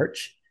heroic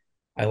march.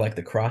 I like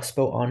the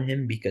crossbow on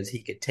him because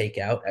he could take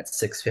out at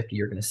 650.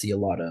 You're going to see a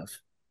lot of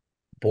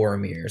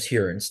Boromirs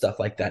here and stuff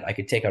like that. I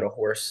could take out a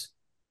horse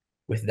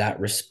with that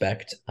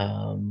respect.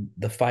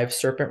 The five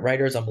serpent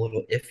riders, I'm a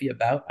little iffy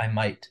about. I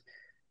might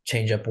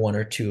change up one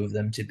or two of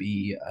them to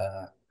be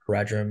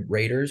Haradrim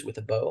raiders with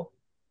a bow,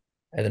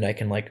 and then I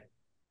can like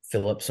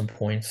fill up some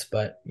points.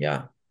 But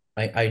yeah,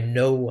 I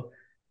know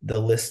the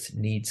list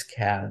needs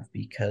Cav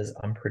because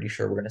I'm pretty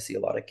sure we're going to see a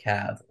lot of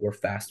Cav or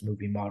fast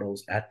moving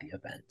models at the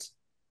event.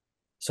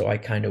 So I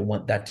kind of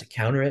want that to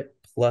counter it.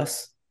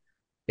 Plus,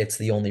 it's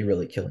the only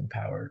really killing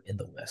power in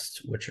the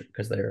list, which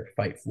because they're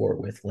fight four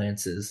with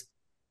lances,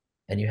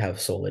 and you have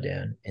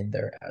Soladan in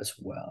there as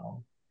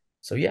well.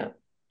 So yeah,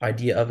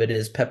 idea of it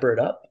is pepper it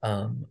up.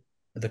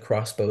 The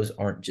crossbows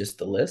aren't just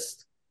the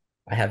list.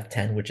 I have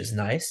 10, which is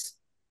nice,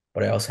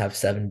 but I also have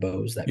seven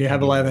bows that You can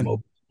have be a little 11.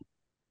 mobile.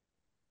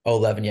 Oh,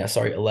 11, yeah,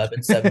 sorry,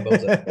 11, seven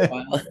bows after a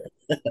while.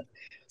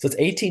 So it's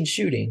 18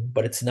 shooting,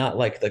 but it's not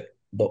like the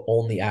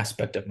only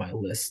aspect of my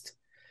list.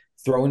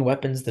 Throwing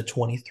weapons, the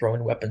 20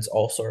 throwing weapons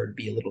also are to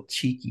be a little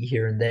cheeky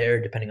here and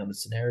there, depending on the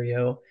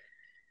scenario.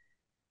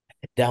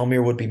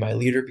 Dalmir would be my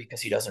leader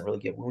because he doesn't really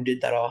get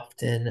wounded that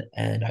often,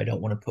 and I don't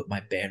want to put my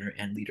banner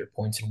and leader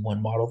points in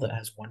one model that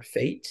has one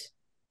fate.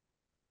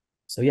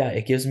 So yeah,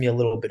 it gives me a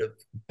little bit of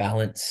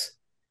balance,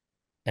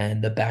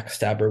 and the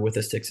backstabber with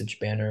a 6-inch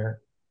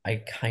banner I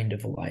kind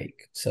of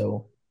like.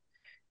 So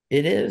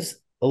it is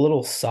a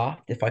little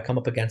soft. If I come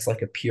up against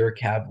like a pure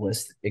cav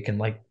list, it can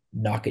like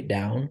knock it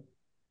down.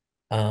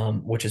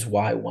 Which is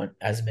why I want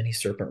as many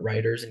serpent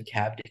riders and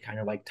cav to kind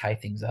of like tie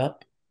things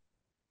up.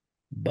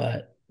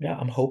 But yeah,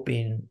 I'm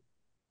hoping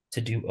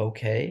to do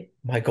okay.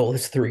 My goal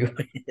is 3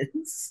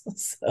 wins.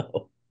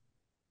 So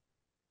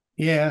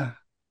Yeah.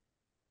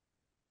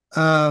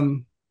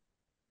 Um,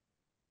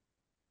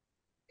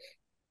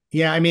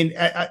 yeah, I mean,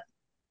 I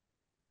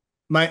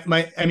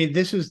mean,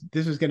 this is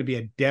going to be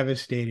a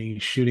devastating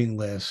shooting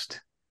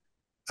list.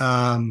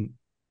 Um,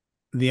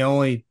 the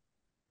only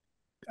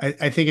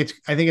I think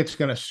it's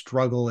going to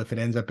struggle if it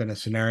ends up in a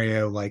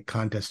scenario like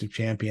Contest of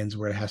Champions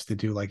where it has to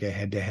do like a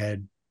head to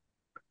head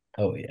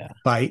oh yeah.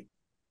 fight.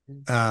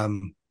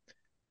 Um,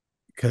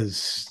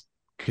 because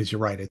you're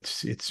right,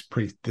 it's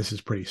pretty. This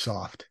is pretty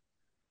soft.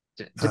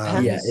 Yeah,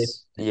 Um,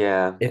 Depends.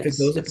 Yeah, if it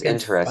goes up it's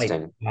against fight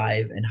interesting.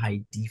 five and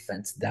high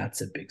defense,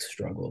 that's a big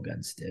struggle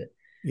against it.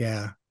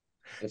 yeah.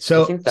 I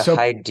So think the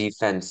high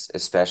defense,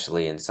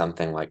 especially in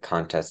something like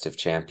Contest of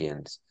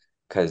Champions,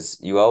 because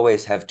you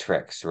always have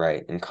tricks,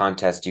 right? In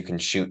contest, you can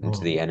shoot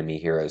into the Um, enemy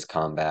hero's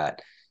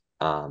combat,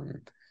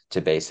 um,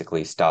 to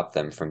basically stop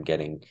them from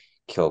getting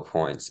kill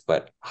points.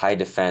 But high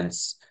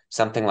defense,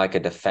 something like a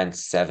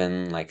defense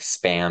seven, like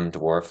spam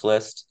dwarf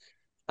list,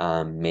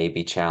 may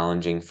be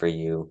challenging for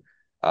you,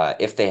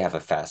 if they have a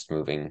fast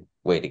moving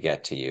way to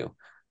get to you.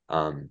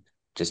 Um,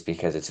 just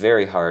because it's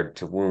very hard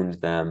to wound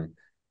them,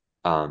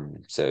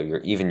 so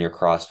your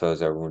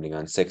crossbows are wounding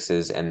on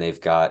sixes, and they've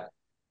got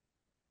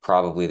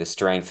probably the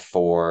strength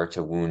four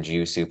to wound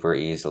you super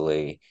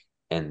easily,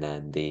 and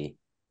then the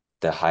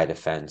the high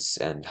defense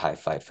and high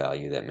fight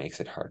value that makes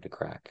it hard to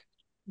crack.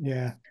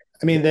 Yeah.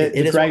 I mean, the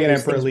It is one of Dragon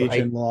those Emperor things where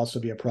Legion will also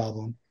be a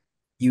problem.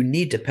 you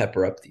need to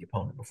pepper up the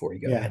opponent before you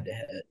go Yeah. head to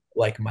head.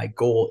 Like my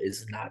goal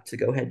is not to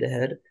go head to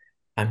head.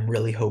 I'm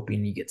really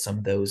hoping you get some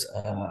of those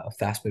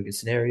fast moving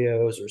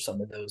scenarios or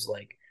some of those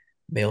like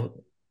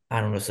mail I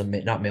don't know, some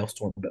not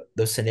maelstrom, but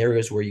those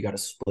scenarios where you got to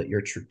split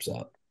your troops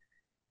up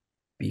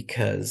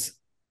because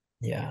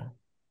yeah,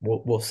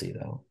 we'll see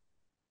though.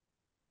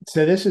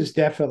 So this is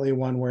definitely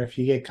one where if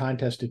you get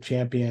Contest of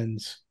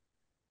Champions,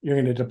 you're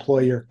going to deploy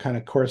your kind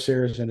of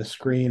Corsairs in a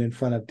screen in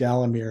front of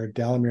Dalamir.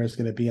 Dalamir is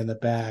going to be in the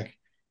back.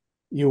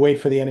 You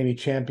wait for the enemy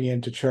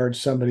champion to charge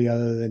somebody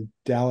other than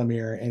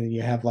Dalamir, and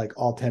you have like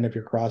all 10 of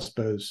your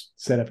crossbows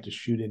set up to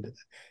shoot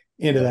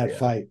into Oh that yeah.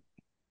 fight.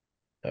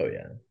 Oh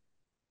yeah.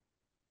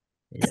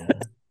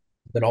 Yeah.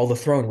 Then all the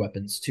thrown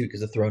weapons too,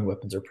 because the thrown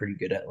weapons are pretty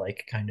good at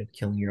like kind of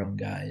killing your own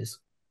guys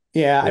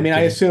Yeah, I or mean,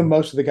 I giving assume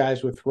most of the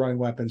guys with throwing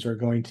weapons are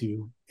going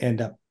to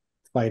end up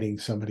fighting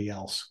somebody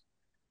else.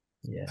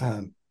 yeah.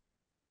 Um,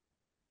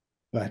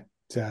 but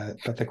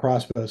but the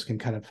crossbows can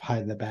kind of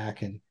hide in the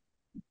back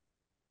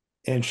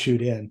and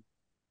shoot in.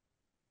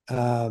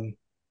 Um,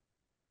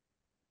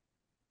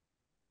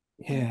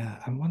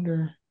 yeah, I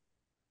wonder.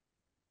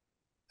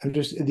 I'm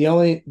just the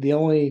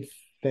only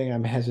thing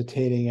I'm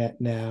hesitating at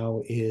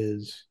now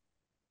is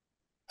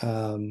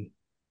um,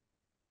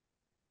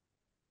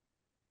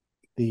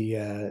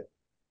 the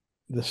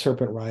the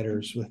Serpent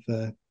Riders with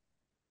the.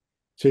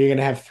 So you're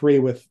gonna have three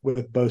with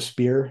bow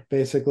spear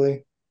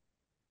basically.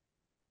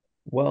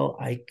 Well,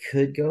 I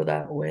could go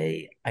that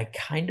way. I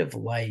kind of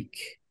like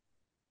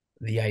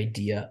the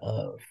idea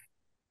of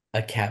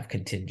a cav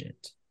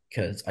contingent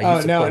because I Oh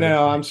used to no, play no,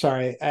 with no, my I'm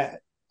sorry.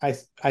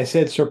 I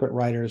said Serpent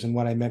Riders, and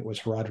what I meant was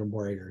Haradrim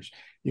Warriors.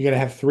 You're gonna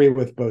have three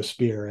with bow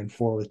spear and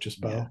four with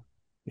just yeah, bow.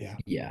 Yeah.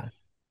 yeah.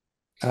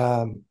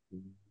 Um,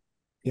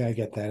 yeah, I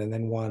get that. And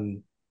then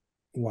one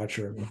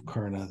Watcher of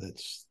Karna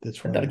that's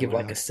And that'll running give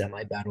like a around.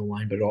 semi-battle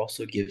line, but it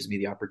also gives me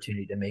the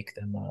opportunity to make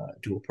them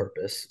dual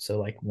purpose. So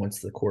like once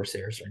the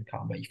Corsairs are in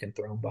combat, you can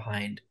throw them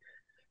behind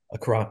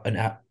an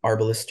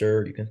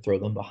Arbalister, you can throw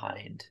them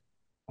behind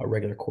a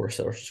regular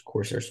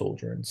Corsair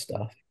soldier and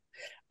stuff.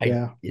 I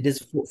Yeah. it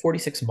is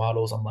 46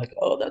 models. I'm like,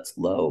 oh, that's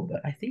low,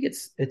 but I think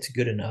it's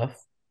good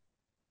enough.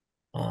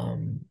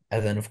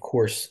 And then of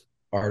course,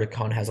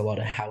 Ardacon has a lot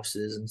of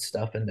houses and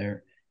stuff in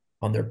their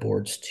on their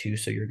boards too,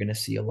 so you're gonna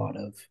see a lot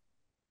of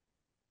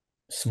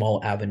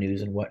small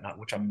avenues and whatnot,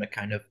 which I'm gonna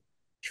kind of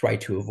try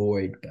to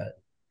avoid,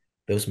 but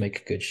those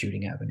make good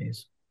shooting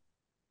avenues.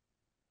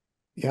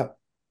 Yep.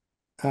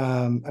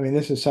 I mean,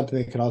 this is something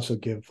that could also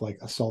give like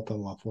Assault on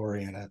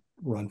Lothlorien a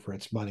run for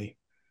its money,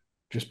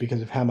 just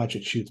because of how much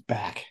it shoots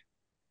back.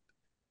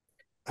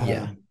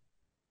 Yeah, Um,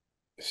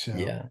 so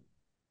yeah.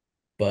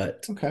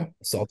 But okay,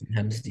 Salt and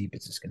Hems Deep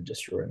is just gonna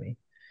destroy me.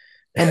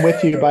 I'm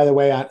with you. By the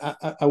way,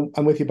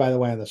 I'm with you. By the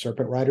way, on the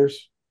Serpent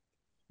Riders,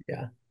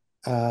 Yeah.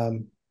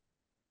 um,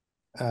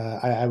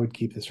 I would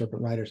keep the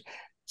Serpent Riders.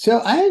 So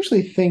I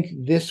actually think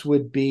this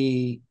would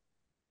be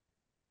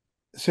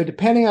so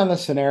depending on the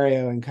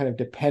scenario and kind of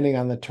depending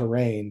on the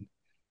terrain.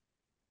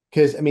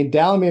 Because I mean,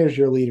 Dalamir is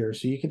your leader,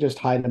 so you can just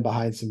hide him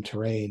behind some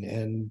terrain,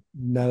 and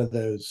none of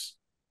those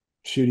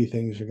shooty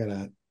things are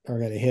gonna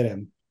hit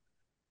him.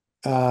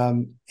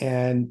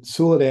 And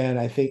Suladan,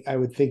 I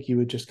would think you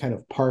would just kind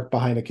of park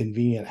behind a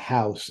convenient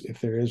house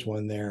if there is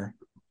one there,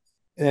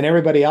 and then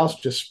everybody else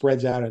just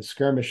spreads out in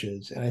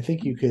skirmishes. And I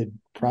think you could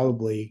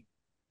probably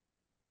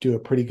do a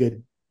pretty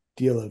good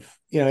deal of,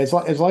 as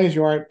long as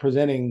you aren't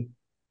presenting.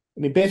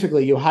 I mean,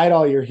 basically, you hide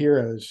all your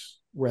heroes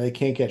where they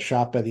can't get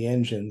shot by the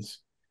engines,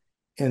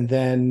 and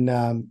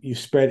then you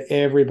spread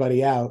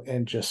everybody out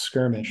and just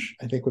skirmish.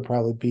 I think would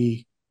probably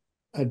be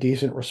a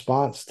decent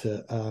response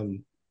to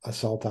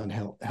assault on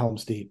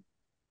Helm's Deep,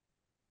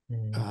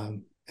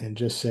 Mm, and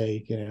just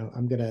say,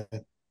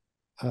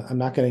 I'm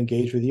not gonna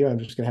engage with you. I'm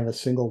just gonna have a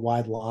single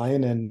wide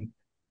line, and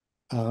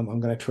I'm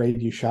gonna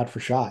trade you shot for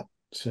shot.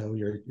 So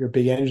your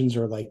big engines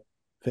are like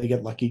they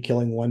get lucky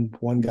killing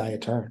one guy a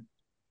turn.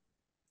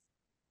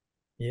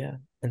 yeah.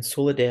 And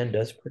Suladan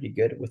does pretty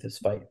good with his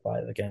fight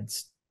five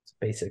against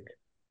basic,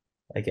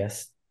 I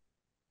guess,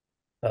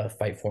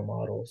 fight four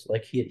models.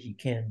 Like he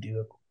can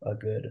do a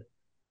good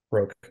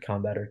broke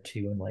combat or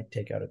two and like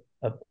take out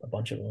a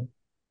bunch of them.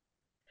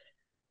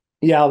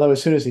 Yeah, although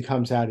as soon as he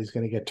comes out, he's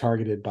going to get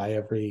targeted by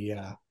every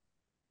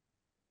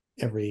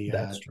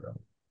That's true.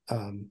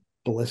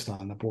 ballista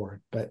on the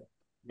board. But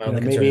My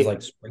only concern is maybe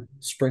like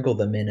sprinkle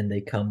them in and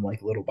they come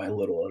like little by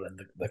little, and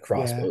then the yeah.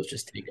 crossbows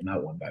just take them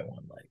out one by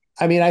one. Like,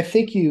 I mean, I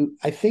think you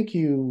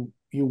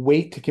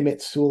wait to commit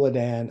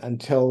Suladan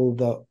until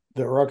the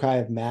Urukai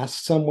have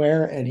massed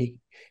somewhere, and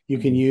you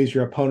can use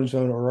your opponent's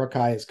own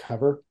Urukai as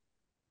cover.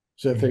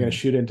 So if they're going to mhm.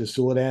 shoot into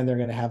Suladan, they're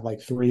going to have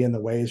like three in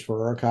the ways for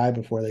Urukai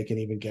before they can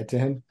even get to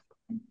him.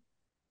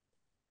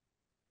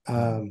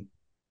 Mm. Um,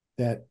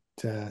 that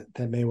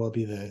may well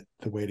be the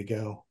way to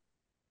go.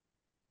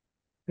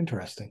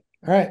 Interesting.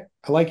 All right,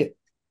 I like it.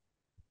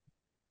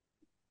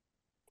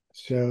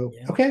 So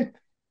Yeah. okay.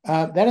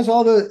 That is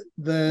all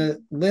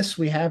the lists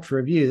we have to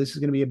review. This is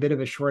going to be a bit of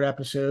a short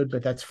episode,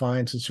 but that's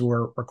fine since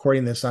we're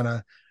recording this on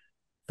a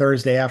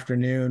Thursday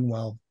afternoon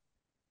while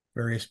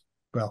various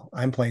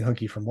I'm playing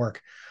hooky from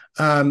work.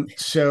 We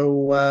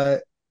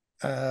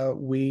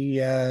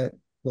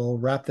will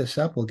wrap this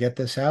up. We'll get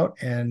this out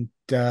and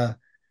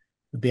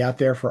be out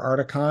there for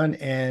Ardacon.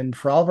 And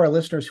for all of our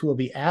listeners who will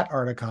be at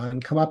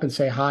Ardacon, come up and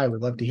say hi.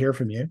 We'd love to hear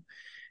from you.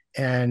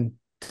 And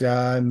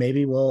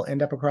maybe we'll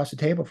end up across the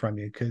table from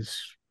you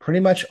because pretty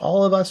much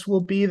all of us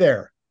will be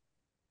there.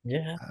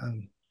 Yeah.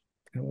 And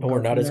we'll But we're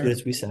go not from as there. good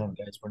as we sound,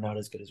 guys. We're not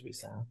as good as we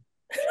sound.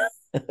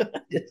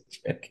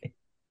 Just joking.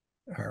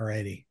 All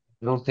righty.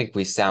 I don't think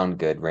we sound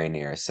good,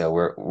 Rainier, so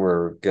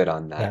we're good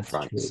on that That's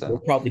front. true. We're So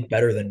probably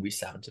better than we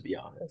sound, to be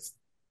honest.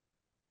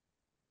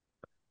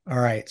 All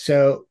right.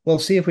 So we'll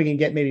see if we can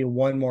get maybe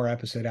one more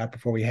episode out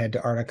before we head to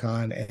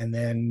Ardacon. And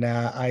then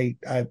I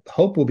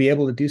hope we'll be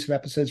able to do some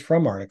episodes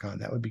from Ardacon.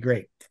 That would be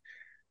great.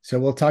 So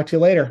we'll talk to you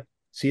later.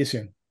 See you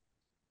soon.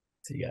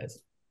 See you guys.